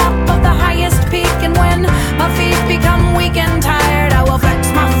to the top of the highest peak. And when my feet become weak and tired, I will flex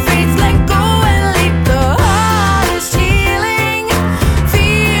my faith, let go and leap. The heart is healing,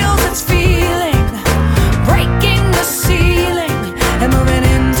 feels its feeling, breaking the ceiling and moving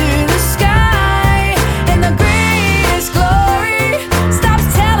into the sky. And the greatest glory stops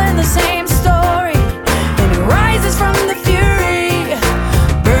telling the same story, and it rises from the fury,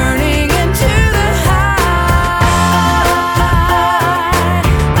 burning into the high.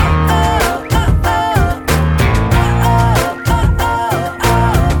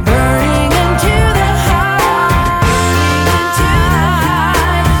 Burning into the high,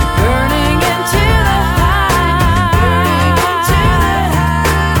 burning into the high.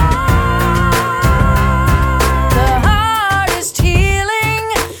 The heart is healing,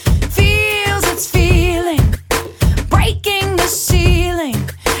 feels its feeling, breaking the ceiling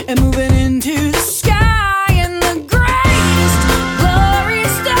and moving into the sky. And the greatest glory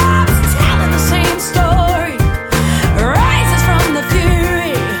stops telling the same story, rises from the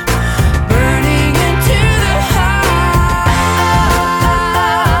fury, burning into the high, burning into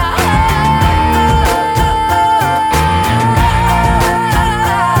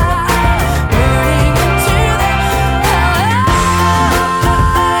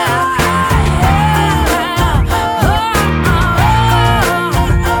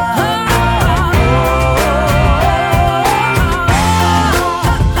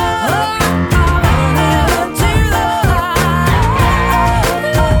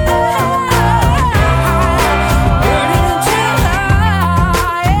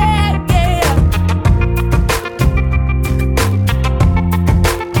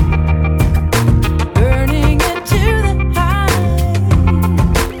burning into the high,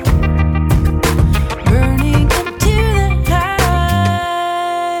 burning into the high.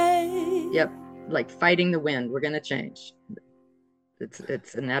 Yep, like fighting the wind. We're going to change.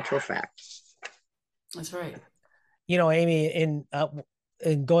 It's a natural fact. That's right. You know, Amy, in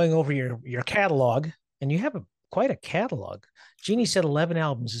going over your catalog, and you have quite a catalog. Jeannie said 11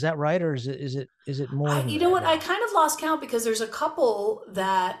 albums. Is that right, or is it more? You know what? I kind of lost count because there's a couple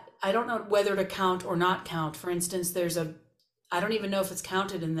that I don't know whether to count or not count. For instance, I don't even know if it's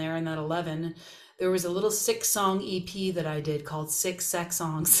counted in there in that 11. There was a little 6-song EP that I did called 6 Sex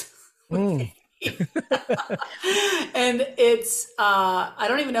Songs. Mm. And it's I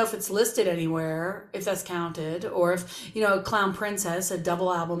don't even know if it's listed anywhere, if that's counted, or if, you know, Clown Princess, a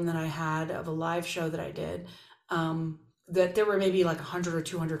double album that I had of a live show that I did, that there were maybe like 100 or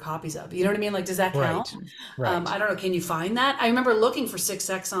 200 copies of. You know what I mean? Like, does that count? Right. I don't know. Can you find that? I remember looking for 6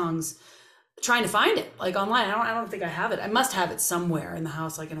 Sex Songs, trying to find it like online. I don't think I have it. I must have it somewhere in the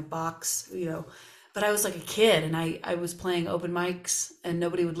house, like in a box, you know. But I was like a kid, and I was playing open mics, and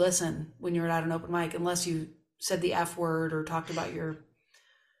nobody would listen when you were at an open mic unless you said the F word or talked about your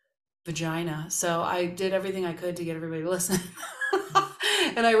vagina. So I did everything I could to get everybody to listen.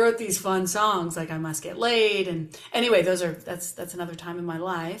 And I wrote these fun songs like I Must Get Laid. And anyway, that's another time in my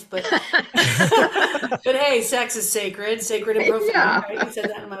life. But but hey, sex is sacred and profound. Yeah. Right? You said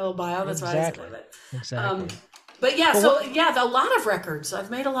that in my little bio. That's Exactly. why I said it. Exactly. But yeah, Well, so yeah, a lot of records. I've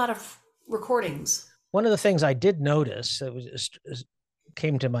made a lot of recordings. One of the things I did notice that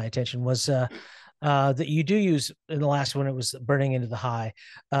came to my attention was that you do use, in the last one, it was Burning into the High.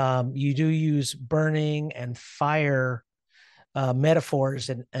 You do use burning and fire metaphors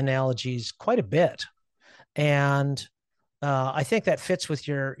and analogies quite a bit. And I think that fits with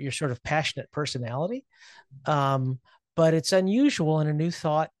your sort of passionate personality. But it's unusual in a New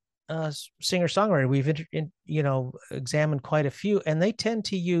Thought singer-songwriter. We've examined quite a few, and they tend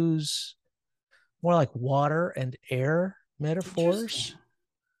to use more like water and air metaphors.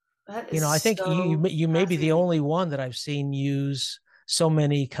 I think you may be the only one that I've seen use so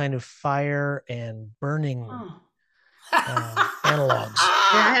many kind of fire and burning analogs.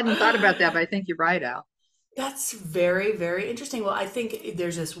 Yeah, I hadn't thought about that, but I think you're right, Al. That's very, very interesting. Well, I think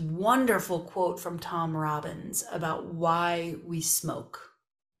there's this wonderful quote from Tom Robbins about why we smoke.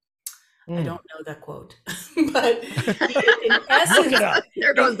 I don't know that quote, but in essence,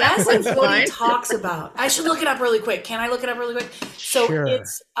 what he talks about. I should look it up really quick. Can I look it up really quick? So Sure.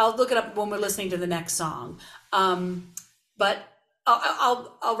 I'll look it up when we're listening to the next song. But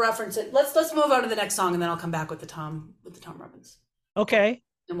I'll reference it. Let's move on to the next song, and then I'll come back with the Tom Robbins. Okay.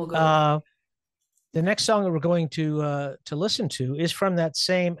 And we'll go. The next song that we're going to listen to is from that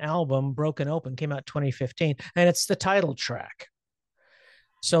same album, Broken Open, came out 2015, and it's the title track.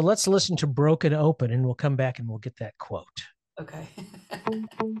 So let's listen to Broken Open, and we'll come back and we'll get that quote. Okay.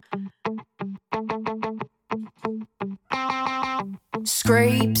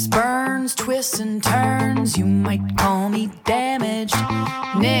 Scrapes, burns, twists and turns, you might call me damaged.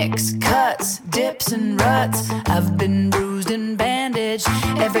 Nicks, cuts, dips and ruts, I've been bruised and bandaged.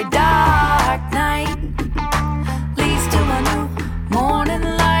 Every dark night leads to a new morning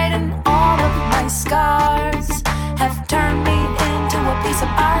light, and all of my scars have turned me into a piece of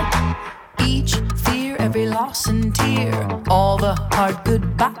art. Each fear, every loss and tear, all the hard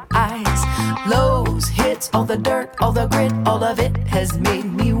goodbyes, lows, hits, all the dirt, all the grit, all of it has made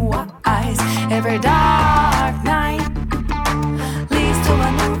me wise. Every dark night leads to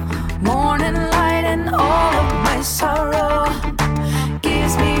a new morning light, and all of my sorrow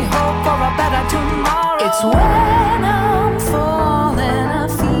gives me hope for a better tomorrow. It's when I'm falling, I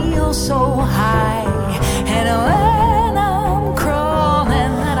feel so high, and when I'm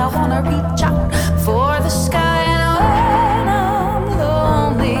crawling, that I wanna reach out for the sky. And when I'm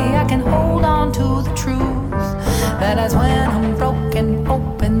lonely, I can hold on to the truth. That is when I'm broken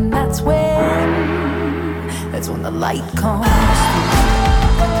open. That's when the light comes through.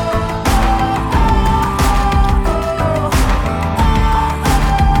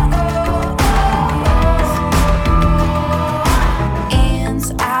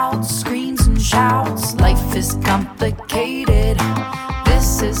 Ins, outs, screams and shouts. Life is complicated.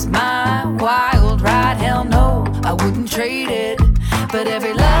 This is my wild ride. Hell no, I wouldn't trade it. But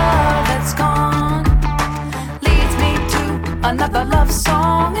every love that's gone leads me to another love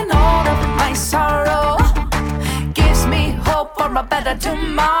song, and all of my sorrow gives me hope for a better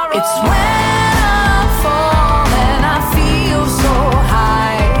tomorrow. It's when I'm falling, I feel so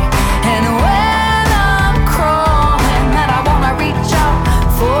high, and when I'm crawling, that I wanna reach out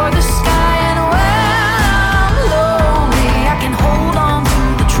for the sky. And when I'm lonely, I can hold on to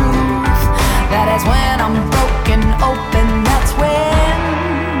the truth. That is when I'm broken open. That's when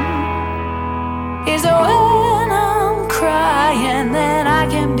is when I'm crying, then I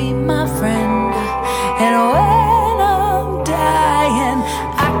can be my friend. And when I'm dying,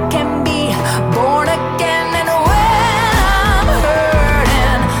 I can be born again. And when I'm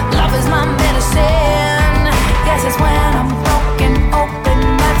hurting, love is my medicine. Yes, it's when I'm broken open.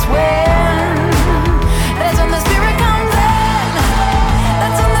 That's when the spirit comes in.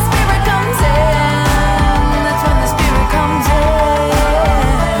 That's when the spirit comes in. That's when the spirit comes in.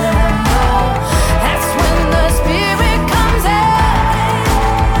 Oh, that's when the spirit comes in.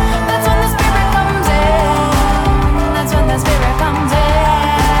 That's when the spirit comes in. That's when the spirit comes in.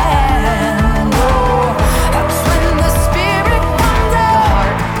 Oh, that's when the spirit comes in. The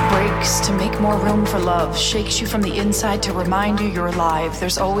heart breaks to make more room for love, shakes you from the inside to remind you you're alive.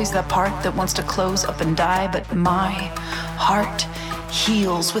 There's always that part that wants to close up and die, but my heart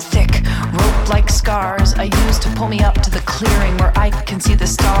heals with thick rope-like scars I use to pull me up to the clearing where I can see the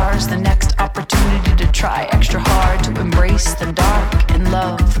stars. The next opportunity to try extra hard to embrace the dark and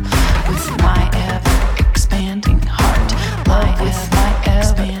love with my ever-expanding heart. Love with my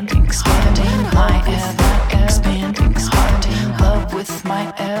ever-expanding heart. My ever-expanding heart. Love with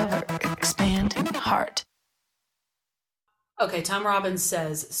my ever-expanding heart. Okay, Tom Robbins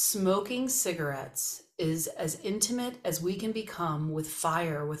says, smoking cigarettes is as intimate as we can become with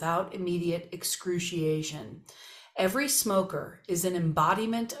fire without immediate excruciation. Every smoker is an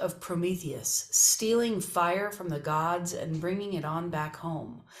embodiment of Prometheus, stealing fire from the gods and bringing it on back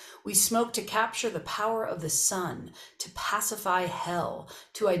home. We smoke to capture the power of the sun, to pacify hell,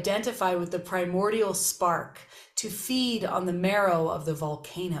 to identify with the primordial spark, to feed on the marrow of the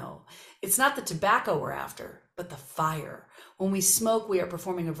volcano. It's not the tobacco we're after, but the fire. When we smoke, we are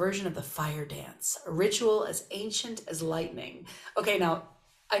performing a version of the fire dance, a ritual as ancient as lightning. Okay, now,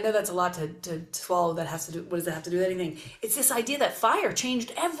 I know that's a lot to swallow. That has to do, what does that have to do with anything? It's this idea that fire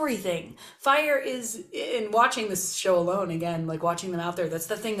changed everything. Fire is, in watching this show alone, again, like watching them out there, that's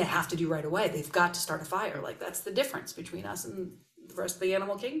the thing they have to do right away. They've got to start a fire. Like, that's the difference between us and the rest of the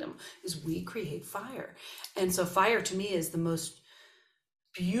animal kingdom, is we create fire. And so fire, to me, is the most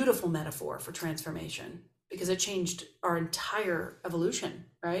beautiful metaphor for transformation, because it changed our entire evolution,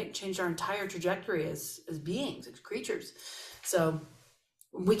 right? It changed our entire trajectory as beings, as creatures. So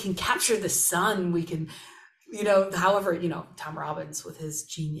we can capture the sun, we can, however, Tom Robbins with his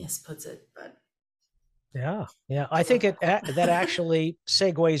genius puts it, but. Yeah. I think that actually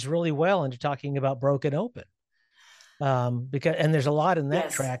segues really well into talking about Broken Open. And there's a lot in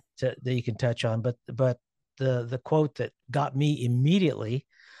that track that you can touch on, but the quote that got me immediately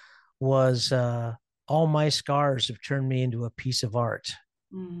was, all my scars have turned me into a piece of art.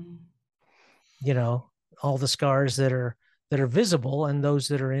 All the scars that are that are visible and those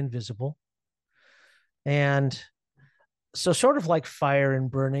that are invisible. And so sort of like fire and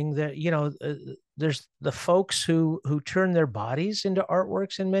burning, that, there's the folks who turn their bodies into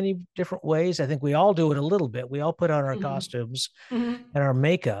artworks in many different ways. I think we all do it a little bit. We all put on our costumes and our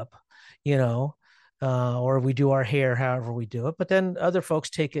makeup, or we do our hair, however we do it. But then other folks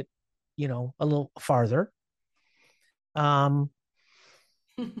take it, a little farther.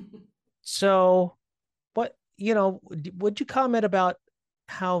 So would you comment about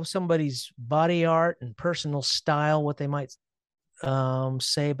how somebody's body art and personal style, what they might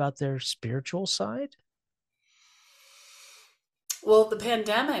say about their spiritual side? Well, the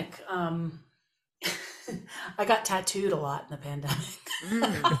pandemic, I got tattooed a lot in the pandemic.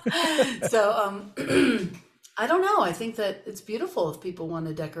 So I don't know. I think that it's beautiful if people want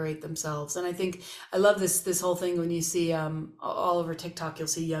to decorate themselves. And I love this whole thing when you see all over TikTok, you'll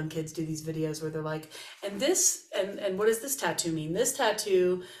see young kids do these videos where they're like, and what does this tattoo mean? This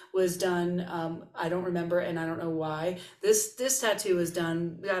tattoo was done, I don't remember, and I don't know why. This tattoo was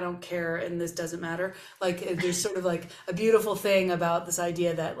done, I don't care, and this doesn't matter. Like, there's sort of like a beautiful thing about this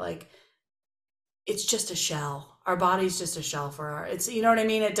idea that, like, it's just a shell. Our body's just a shell for it's, you know what I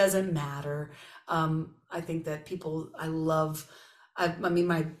mean? It doesn't matter. I think that probably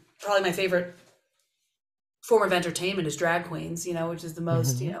my favorite form of entertainment is drag queens, which is the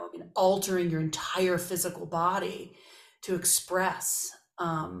most, altering your entire physical body to express.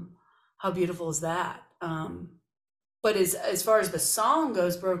 How beautiful is that? But as far as the song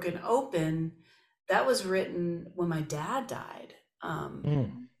goes, Broken Open, that was written when my dad died.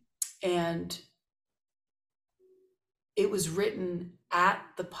 And it was written at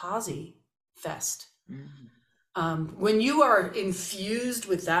the Posse Fest. When you are infused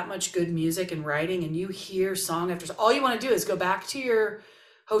with that much good music and writing, and you hear song after song, all you want to do is go back to your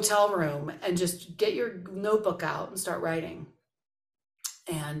hotel room and just get your notebook out and start writing.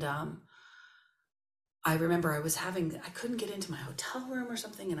 And I remember I couldn't get into my hotel room or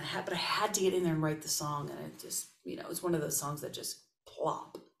something, but I had to get in there and write the song, and it just, it was one of those songs that just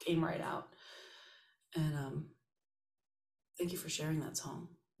plop came right out. And thank you for sharing that song.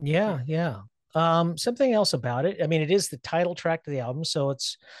 Yeah. Something else about it. I mean, it is the title track to the album, so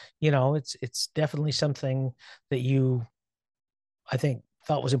it's, it's definitely something that you, I think,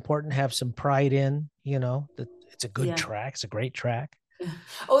 thought was important to have some pride in. That it's a good track. It's a great track.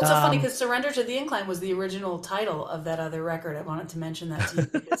 Oh, it's so funny because "Surrender to the Incline" was the original title of that other record. I wanted to mention that to you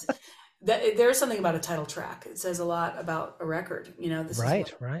because there's something about a title track. It says a lot about a record. Right.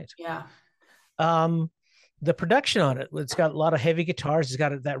 Yeah. The production on it's got a lot of heavy guitars. It's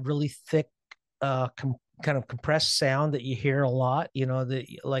got that really thick, kind of compressed sound that you hear a lot,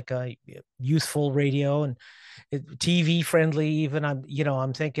 like a youthful radio and TV friendly. Even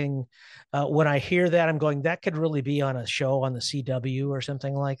I'm thinking when I hear that, I'm going, that could really be on a show on the CW or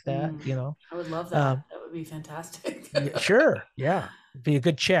something like that. I would love that. That would be fantastic. Sure. Yeah. Be a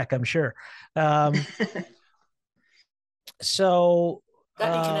good check, I'm sure. So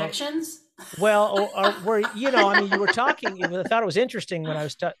got any connections? Well, you were talking, I thought it was interesting when I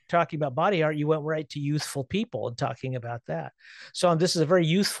was talking about body art, you went right to youthful people and talking about that. So this is a very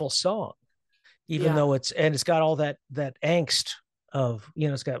youthful song, even though it's got all that angst of,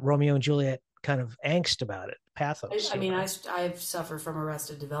 it's got Romeo and Juliet kind of angst about it, pathos. I suffer from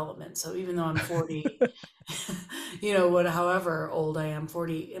Arrested Development. So even though I'm 40, however old I am,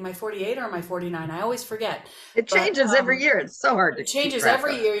 40, am I 48 or am I 49? I always forget. It changes every year. It's so hard to keep changes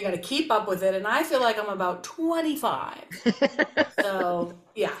every year. You got to keep up with it. And I feel like I'm about 25. So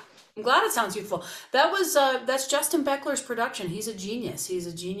yeah, I'm glad it sounds youthful. That's Justin Beckler's production. He's a genius. He's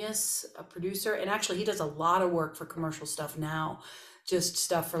a genius, a producer. And actually he does a lot of work for commercial stuff now. Just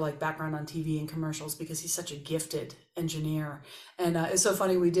stuff for like background on TV and commercials because he's such a gifted engineer. And it's so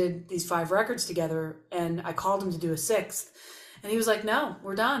funny. We did these 5 records together and I called him to do a 6th and he was like, no,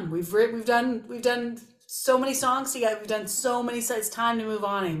 we're done. We've done so many songs together. We've done so many. It's time to move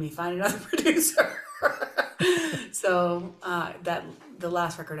on, Amy. Find another producer. So the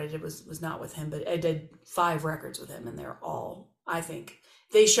last record I did was not with him, but I did 5 records with him and they're all, I think,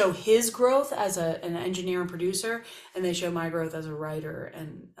 they show his growth as an engineer and producer, and they show my growth as a writer.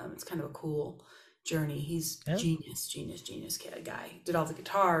 And it's kind of a cool journey. He's genius guy. Did all the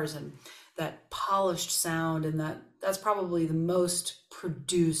guitars and that polished sound, and that's probably the most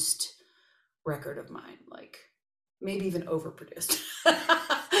produced record of mine. Like maybe even overproduced,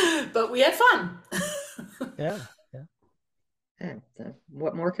 but we had fun. Yeah.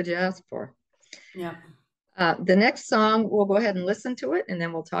 What more could you ask for? Yeah. The next song, we'll go ahead and listen to it, and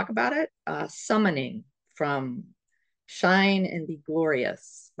then we'll talk about it. Summoning from Shine and Be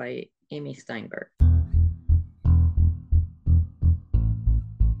Glorious by Amy Steinberg.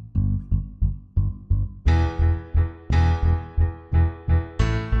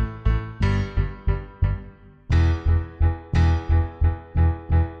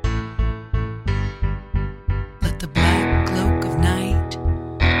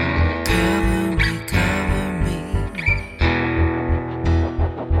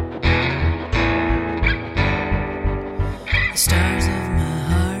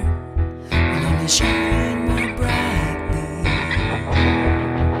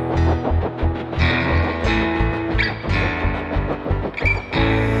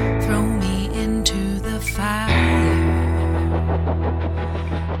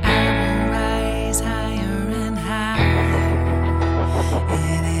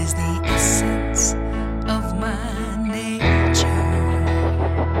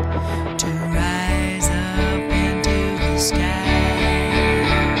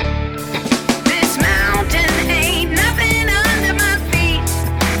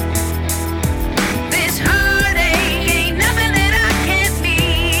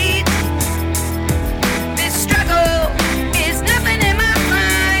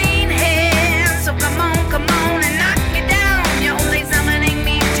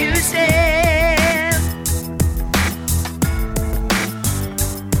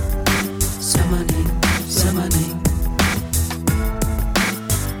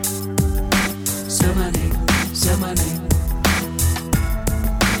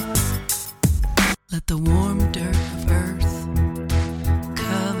 Let the warm dirt of earth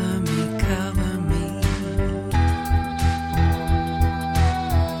cover me, cover me.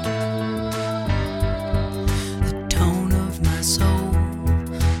 The tone of my soul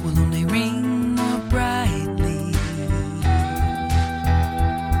will only ring more brightly.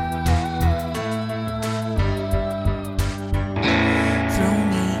 Throw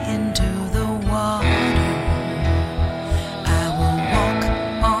me into the water. I will walk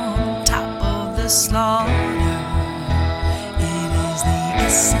on top of the slaughter. It is the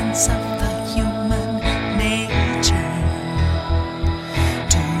essence of the human nature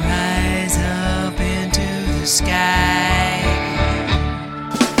to rise up into the sky.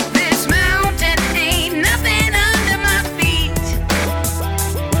 This mountain ain't nothing under my feet.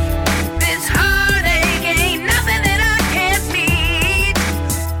 This heartache ain't nothing that I can't meet.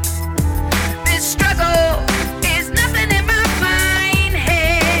 This struggle is nothing in my fine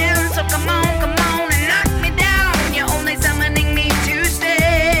hands. So come on and knock me down. You're only summoning me to stand.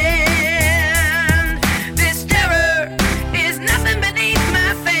 This terror is nothing beneath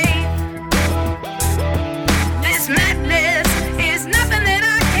my faith. This madness is nothing that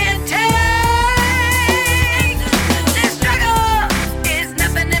I can't take. This struggle is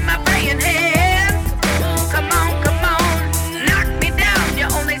nothing in my praying hands. Come on, knock me down.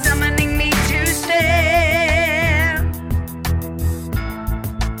 You're only summoning me to stand.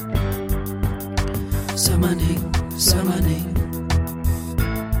 Summoning, summoning.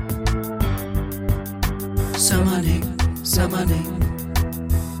 Summoning, summoning.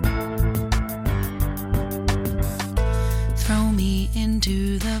 Throw me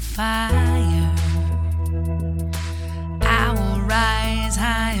into the fire. I will rise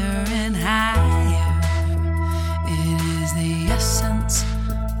higher and higher. It is the essence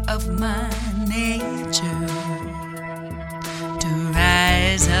of my nature to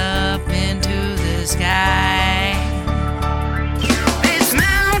rise up into the sky. This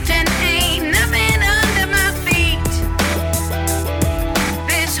mountain ain't nothing under my feet.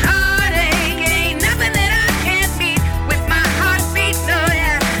 This heartache ain't nothing that I can't beat with my heartbeat. No,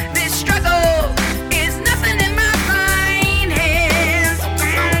 yeah. This struggle is nothing in my fine hands. So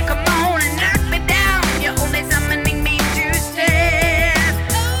come on and knock me down. You're only summoning me to stand.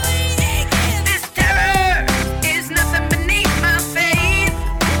 This terror is nothing beneath my faith.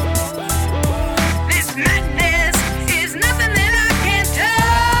 This madness is nothing that I can't take.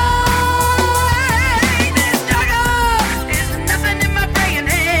 This struggle is nothing in my praying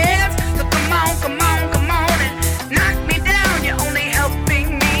hands. So come on and knock me down. You're only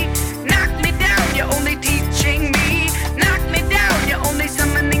helping me. Knock me down. You're only teaching me. Knock me down. You're only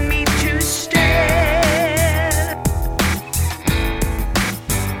summoning me to stand.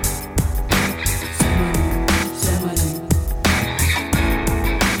 Summoning.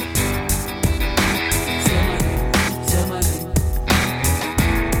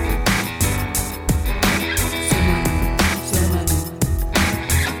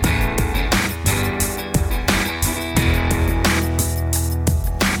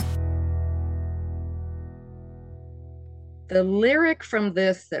 The lyric from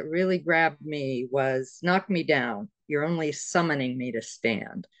this that really grabbed me was "Knock me down. You're only summoning me to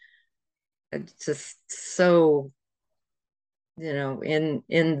stand." It's just so, in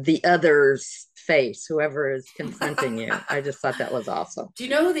the other's face, whoever is confronting you. I just thought that was awesome. Do you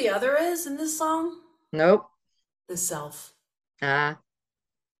know who the other is in this song? Nope. The self. Ah,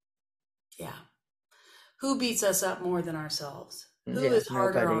 Yeah. Who beats us up more than ourselves? Who yeah, is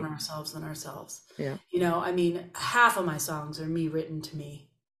harder nobody. on ourselves than ourselves? Yeah. I mean, half of my songs are me written to me.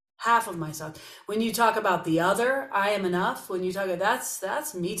 Half of my songs. When you talk about the other, I am enough. When you talk about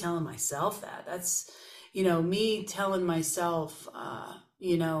that's me telling myself that. That's me telling myself,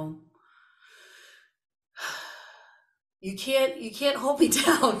 you can't hold me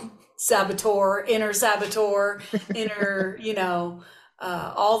down, saboteur, inner,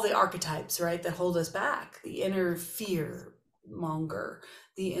 all the archetypes, right, that hold us back. The inner fear monger,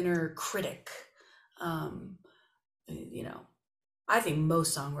 the inner critic. I think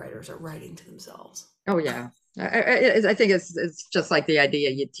most songwriters are writing to themselves. Oh yeah. I think it's just like the idea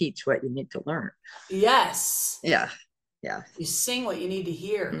you teach what you need to learn. Yes. Yeah. Yeah. You sing what you need to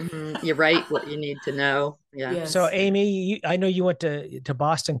hear. Mhm. You write what you need to know. Yeah. Yes. So Amy, I know you went to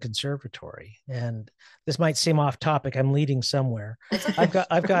Boston Conservatory, and this might seem off topic. I'm leading somewhere. I've got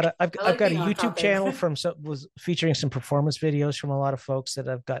a being on YouTube topic. channel was featuring some performance videos from a lot of folks that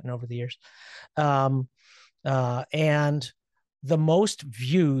I've gotten over the years. And the most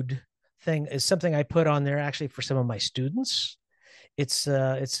viewed thing is something I put on there actually for some of my students. It's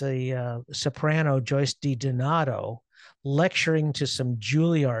a soprano, Joyce DiDonato, lecturing to some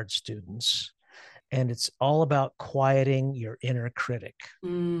Juilliard students. and it's all about quieting your inner critic.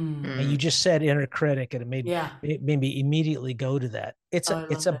 And you just said inner critic, and it made me immediately go to that. It's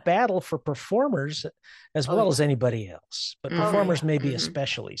a battle for performers as well as anybody else, but performers maybe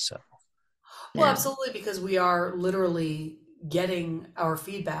especially so. Well, absolutely, because we are literally getting our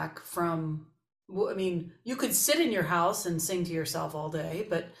feedback from, I mean, you could sit in your house and sing to yourself all day,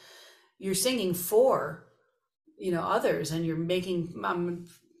 but you're singing for, others, and you're I'm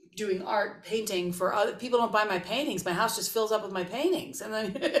doing art, painting for other people. Don't buy my paintings. My house just fills up with my paintings. And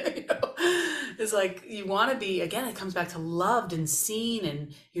then, it's like, you want to be, again, it comes back to loved and seen,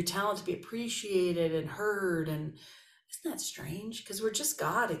 and your talent to be appreciated and heard. And isn't that strange? Because we're just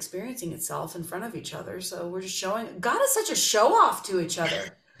God experiencing itself in front of each other. So we're just showing, God is such a show off to each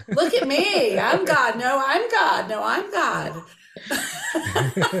other. Look at me. I'm God. No, I'm God. No, I'm God.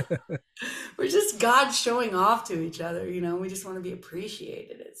 We're just God showing off to each other. We just want to be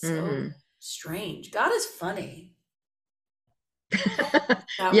appreciated. It's so strange. God is funny.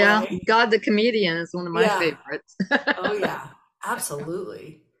 Yeah, way. God the comedian is one of my favorites. Oh yeah,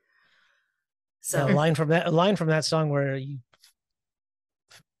 absolutely. So a line from that song where you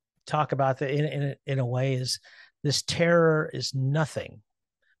talk about that in a way is, this terror is nothing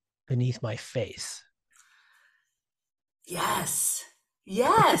beneath my faith. Yes,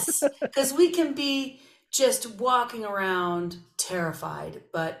 because we can be just walking around terrified,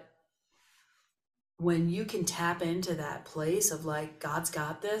 but when you can tap into that place of like, God's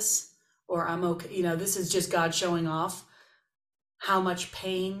got this, or I'm okay, this is just God showing off how much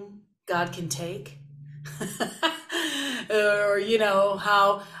pain God can take, or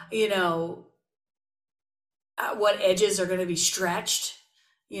how what edges are going to be stretched,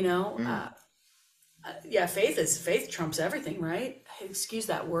 faith trumps everything, right? Excuse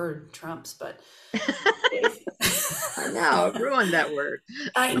that word, trumps, but I know, ruined that word.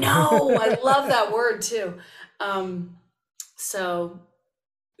 I know, I love that word too. So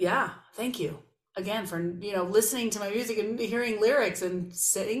yeah, thank you again for listening to my music and hearing lyrics and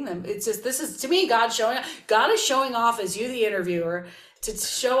singing them. It's just, this is, to me, God is showing off as you, the interviewer, to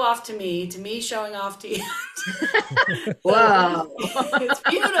show off to me showing off to you. Wow. It's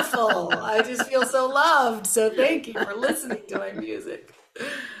beautiful. I just feel so loved. So thank you for listening to my music.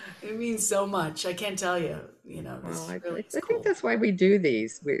 It means so much. I can't tell you, I really think that's why we do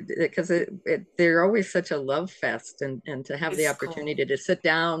these, because they're always such a love fest, and to have the opportunity to sit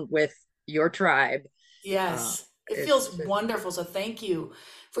down with your tribe. Yes. It feels wonderful. So thank you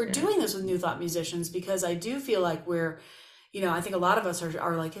for doing this with New Thought musicians, because I do feel like we're, I think a lot of us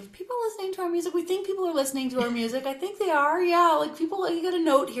are like, if people are listening to our music, we think people are listening to our music. I think they are. Yeah. Like people, you get a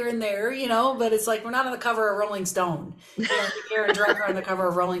note here and there, but it's like, we're not on the cover of Rolling Stone. Aaron Drucker on the cover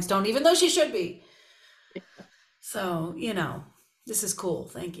of Rolling Stone, even though she should be. So, this is cool.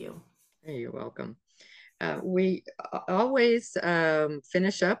 Thank you. You're welcome. We always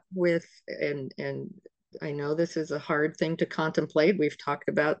finish up with, and I know this is a hard thing to contemplate. We've talked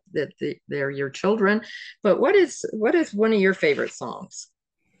about that they're your children, but what is one of your favorite songs,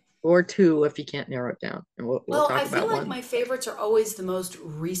 or two if you can't narrow it down? And we'll talk I about feel like one. My favorites are always the most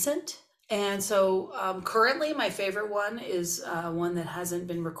recent, and so currently my favorite one is one that hasn't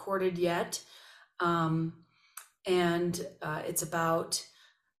been recorded yet, and it's about,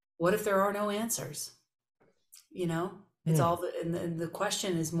 what if there are no answers? It's all and the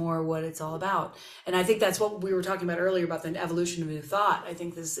question is more what it's all about. And I think that's what we were talking about earlier about the evolution of New Thought. I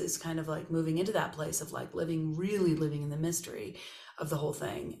think this is kind of like moving into that place of like really living in the mystery of the whole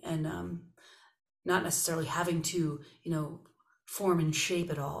thing, and not necessarily having to, form and shape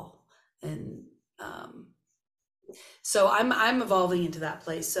it all. And so I'm evolving into that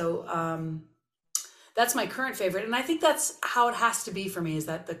place. So that's my current favorite. And I think that's how it has to be for me, is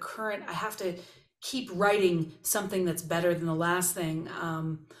that I have to keep writing something that's better than the last thing.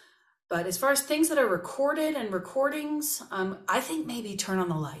 But as far as things that are recorded and recordings, I think maybe Turn on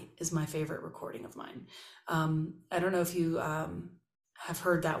the Light is my favorite recording of mine. I don't know if you have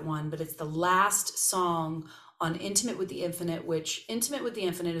heard that one, but it's the last song on Intimate with the Infinite, which Intimate with the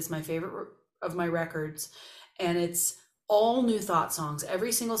Infinite is my favorite of my records. And it's all New Thought songs.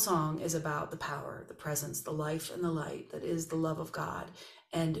 Every single song is about the power, the presence, the life, and the light that is the love of God.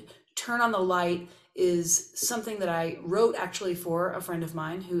 And Turn on the Light is something that I wrote actually for a friend of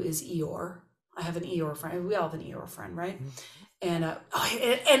mine who is Eeyore. I have an Eeyore friend. We all have an Eeyore friend, right?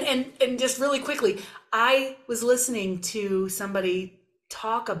 Mm-hmm. And just really quickly, I was listening to somebody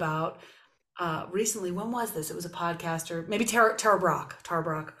talk about recently. When was this? It was a podcaster, maybe Tara Brock,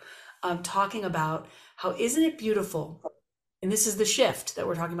 talking about how, isn't it beautiful? And this is the shift that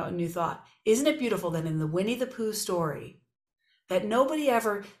we're talking about in New Thought. Isn't it beautiful that in the Winnie the Pooh story, that nobody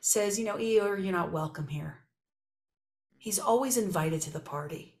ever says, Eeyore, you're not welcome here. He's always invited to the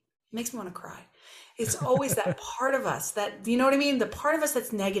party. It makes me want to cry. It's always that part of us that, you know what I mean? The part of us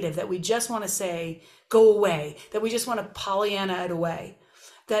that's negative, that we just want to say, go away, that we just want to Pollyanna it away,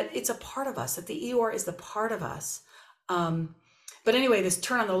 that it's a part of us, that the Eeyore is the part of us. But anyway, this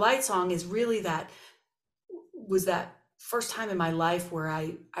Turn on the Light song is really was that first time in my life where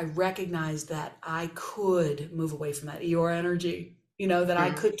I recognized that I could move away from that Eeyore energy, that I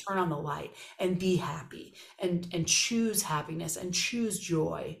could turn on the light and be happy and choose happiness and choose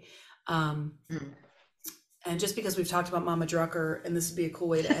joy. And just because we've talked about Mama Drucker, and this would be a cool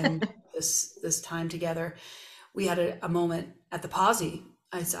way to end this time together, we had a moment at the Posse.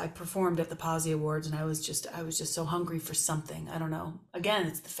 I performed at the Posse Awards, and I was just so hungry for something. I don't know. Again,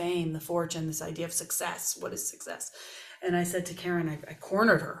 it's the fame, the fortune, this idea of success. What is success? And I said to Karen, I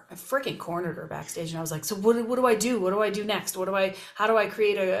cornered her. I freaking cornered her backstage, and I was like, "So what do I do? What do I do next? How do I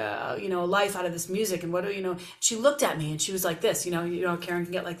create a life out of this music? And what do you know?" She looked at me and she was like this, Karen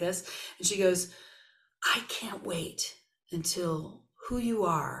can get like this, and she goes, "I can't wait until who you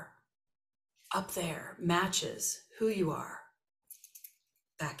are up there matches who you are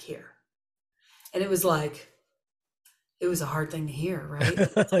back here." And it was a hard thing to hear, right?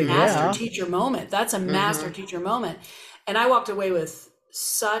 That's a master teacher moment. That's a master teacher moment. And I walked away with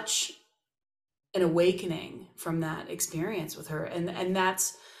such an awakening from that experience with her. And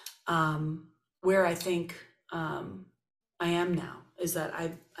that's where I think I am now, is that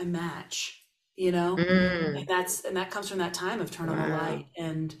I match, and that comes from that time of Turn on the Light,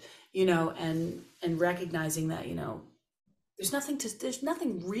 and and recognizing that there's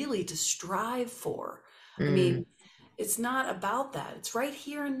nothing really to strive for. I mean, it's not about that. It's right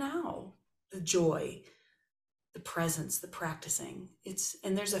here and now. The joy, the presence, the practicing.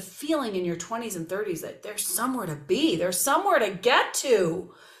 And there's a feeling in your 20s and 30s that there's somewhere to be. There's somewhere to get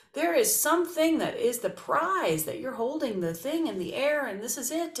to. There is something that is the prize, that you're holding the thing in the air, and this is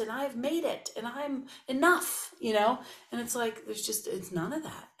it, and I've made it, and I'm enough, and it's like, it's none of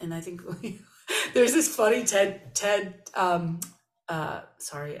that. And I think there's this funny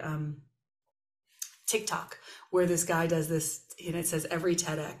TikTok where this guy does this, and it says every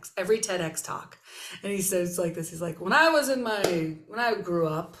TEDx talk. And he says like this, he's like, when I grew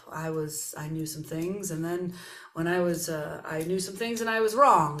up, I knew some things. And then when I knew some things and I was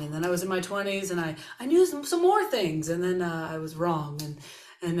wrong. And then I was in my 20s and I knew some more things. And then I was wrong.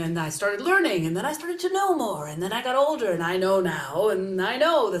 And then I started learning, and then I started to know more. And then I got older, and I know now, and I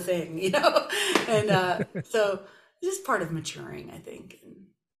know the thing, And so this is part of maturing, I think,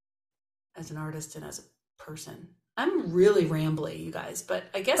 as an artist and as a person. I'm really rambly, you guys, but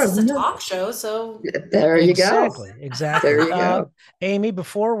I guess it's a talk show, so there you go. Exactly. There you go. Amy,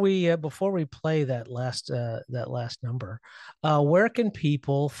 before we play that last number, where can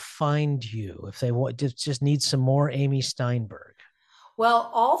people find you if they just need some more Amy Steinberg? Well,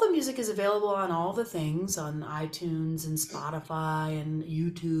 all the music is available on all the things, on iTunes and Spotify and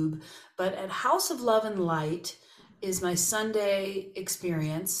YouTube, but at House of Love and Light is my Sunday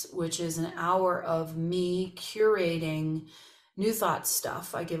experience, which is an hour of me curating New Thought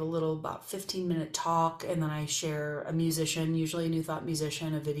stuff. I give a little about 15-minute talk, and then I share a musician, usually a New Thought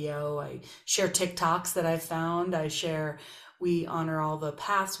musician, a video. I share TikToks that I've found. We honor all the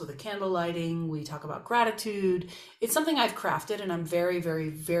paths with a candle lighting. We talk about gratitude. It's something I've crafted, and I'm very, very,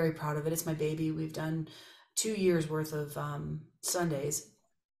 very proud of it. It's my baby. We've done 2 years worth of Sundays.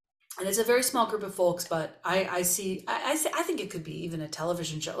 And it's a very small group of folks, but I think it could be even a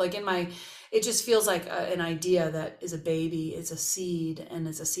television show. Like it just feels like an idea that is a baby, it's a seed, and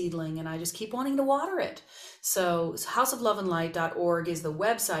it's a seedling, and I just keep wanting to water it. So houseofloveandlight.org is the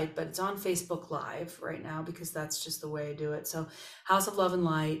website, but it's on Facebook Live right now because that's just the way I do it. So House of Love and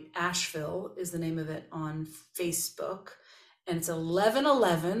Light Asheville is the name of it on Facebook, and it's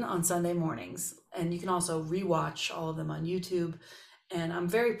 11:11 on Sunday mornings. And you can also rewatch all of them on YouTube. And I'm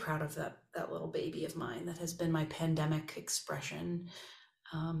very proud of that little baby of mine that has been my pandemic expression.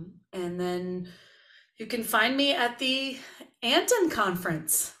 And then you can find me at the Anton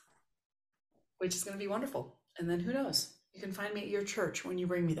Conference, which is going to be wonderful. And then who knows? You can find me at your church when you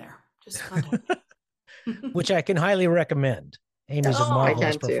bring me there. Just contact me. Which I can highly recommend. Amy's a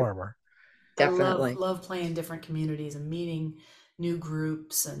marvelous performer. Definitely. I love playing different communities and meeting new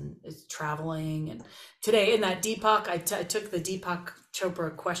groups and traveling. And today in that Deepak, I took the Deepak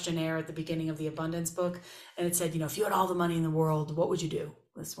Chopra questionnaire at the beginning of the Abundance book, and it said, if you had all the money in the world, what would you do?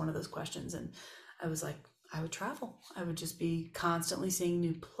 That's one of those questions. And I was like, I would travel. I would just be constantly seeing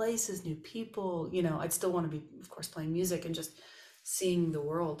new places, new people. I'd still want to be, of course, playing music and just seeing the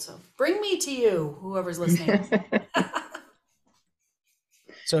world. So bring me to you, whoever's listening.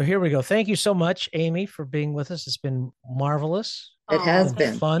 So here we go. Thank you so much, Amy, for being with us. It's been marvelous. It has Oh,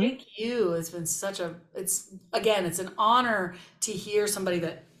 been. Fun. thank you. It's been it's an honor to hear somebody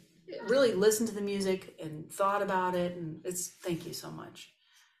that really listened to the music and thought about it. And thank you so much.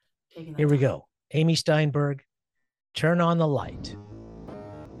 Taking that Here we time. go. Amy Steinberg, Turn on the Light.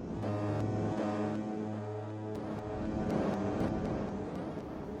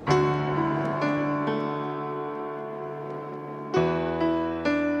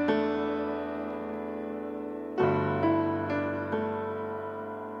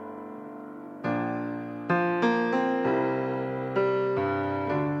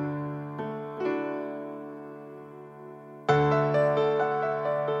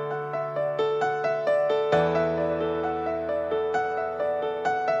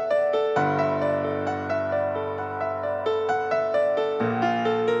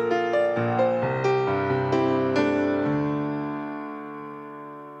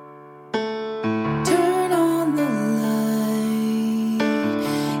 Turn on the light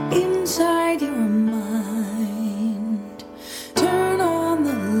inside your mind. Turn on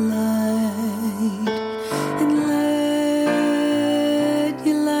the light and let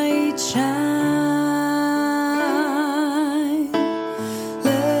your light shine.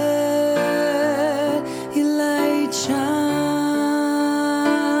 Let your light shine.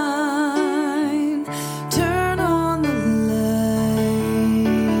 Turn on the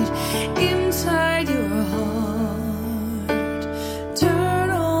light inside your heart. Turn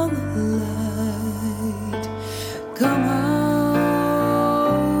on the light. Come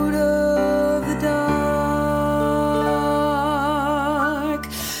out of the dark.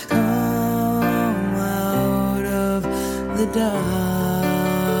 Come out of the dark.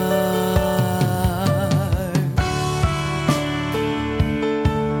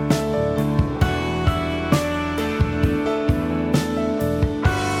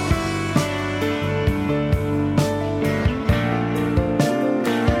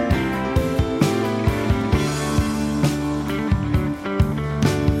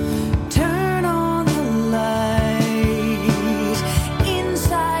 Turn on the light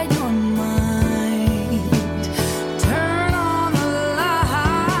inside your mind. Turn on the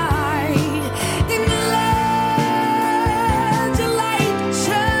light and let your light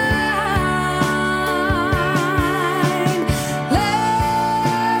shine.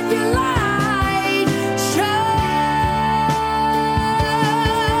 Let your light shine.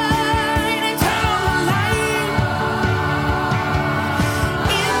 And turn on the light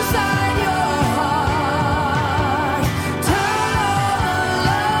inside your heart. Turn on the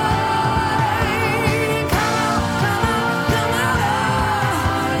light. Come out of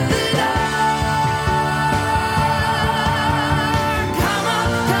the dark. Come out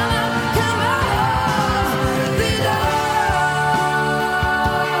of the dark.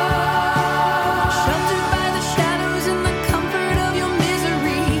 Sheltered by the shadows in the comfort of your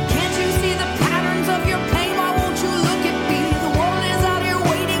misery. Can't you see the patterns of your pain? Why won't you look at me? The world is out here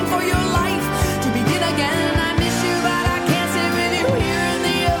waiting for your life to begin again. I miss you, but I can't stay with you here in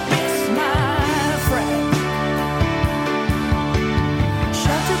the abyss, my friend.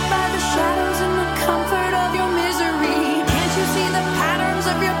 Sheltered by the shadows in the comfort of your misery. Can't you see the patterns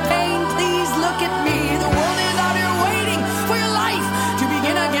of your pain? Please look at me. The world is out here waiting for your life to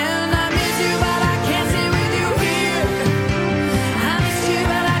begin again. I miss you, but I can't stay with you here. I miss you,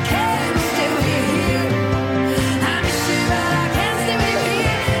 but I can't stay with you here. I miss you, but I can't stay with you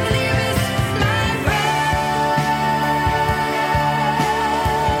here in the abyss, my friend.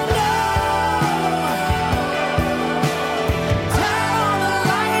 Turn on the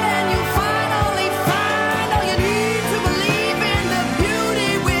light and you finally find all you need to believe in the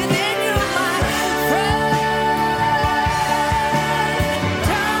beauty within you, my friend.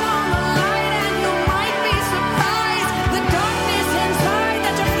 Turn on the light and you might be surprised. The darkness inside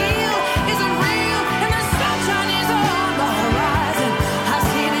that you feel isn't real, and the sunshine is on the horizon. I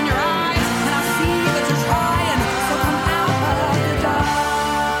see it in your eyes, and I see that you're trying. So come out of the dark.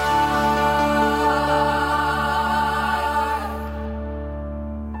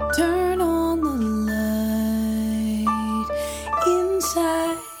 Turn on the light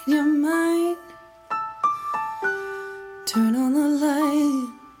inside your mind. Turn on the light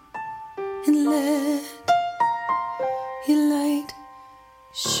and let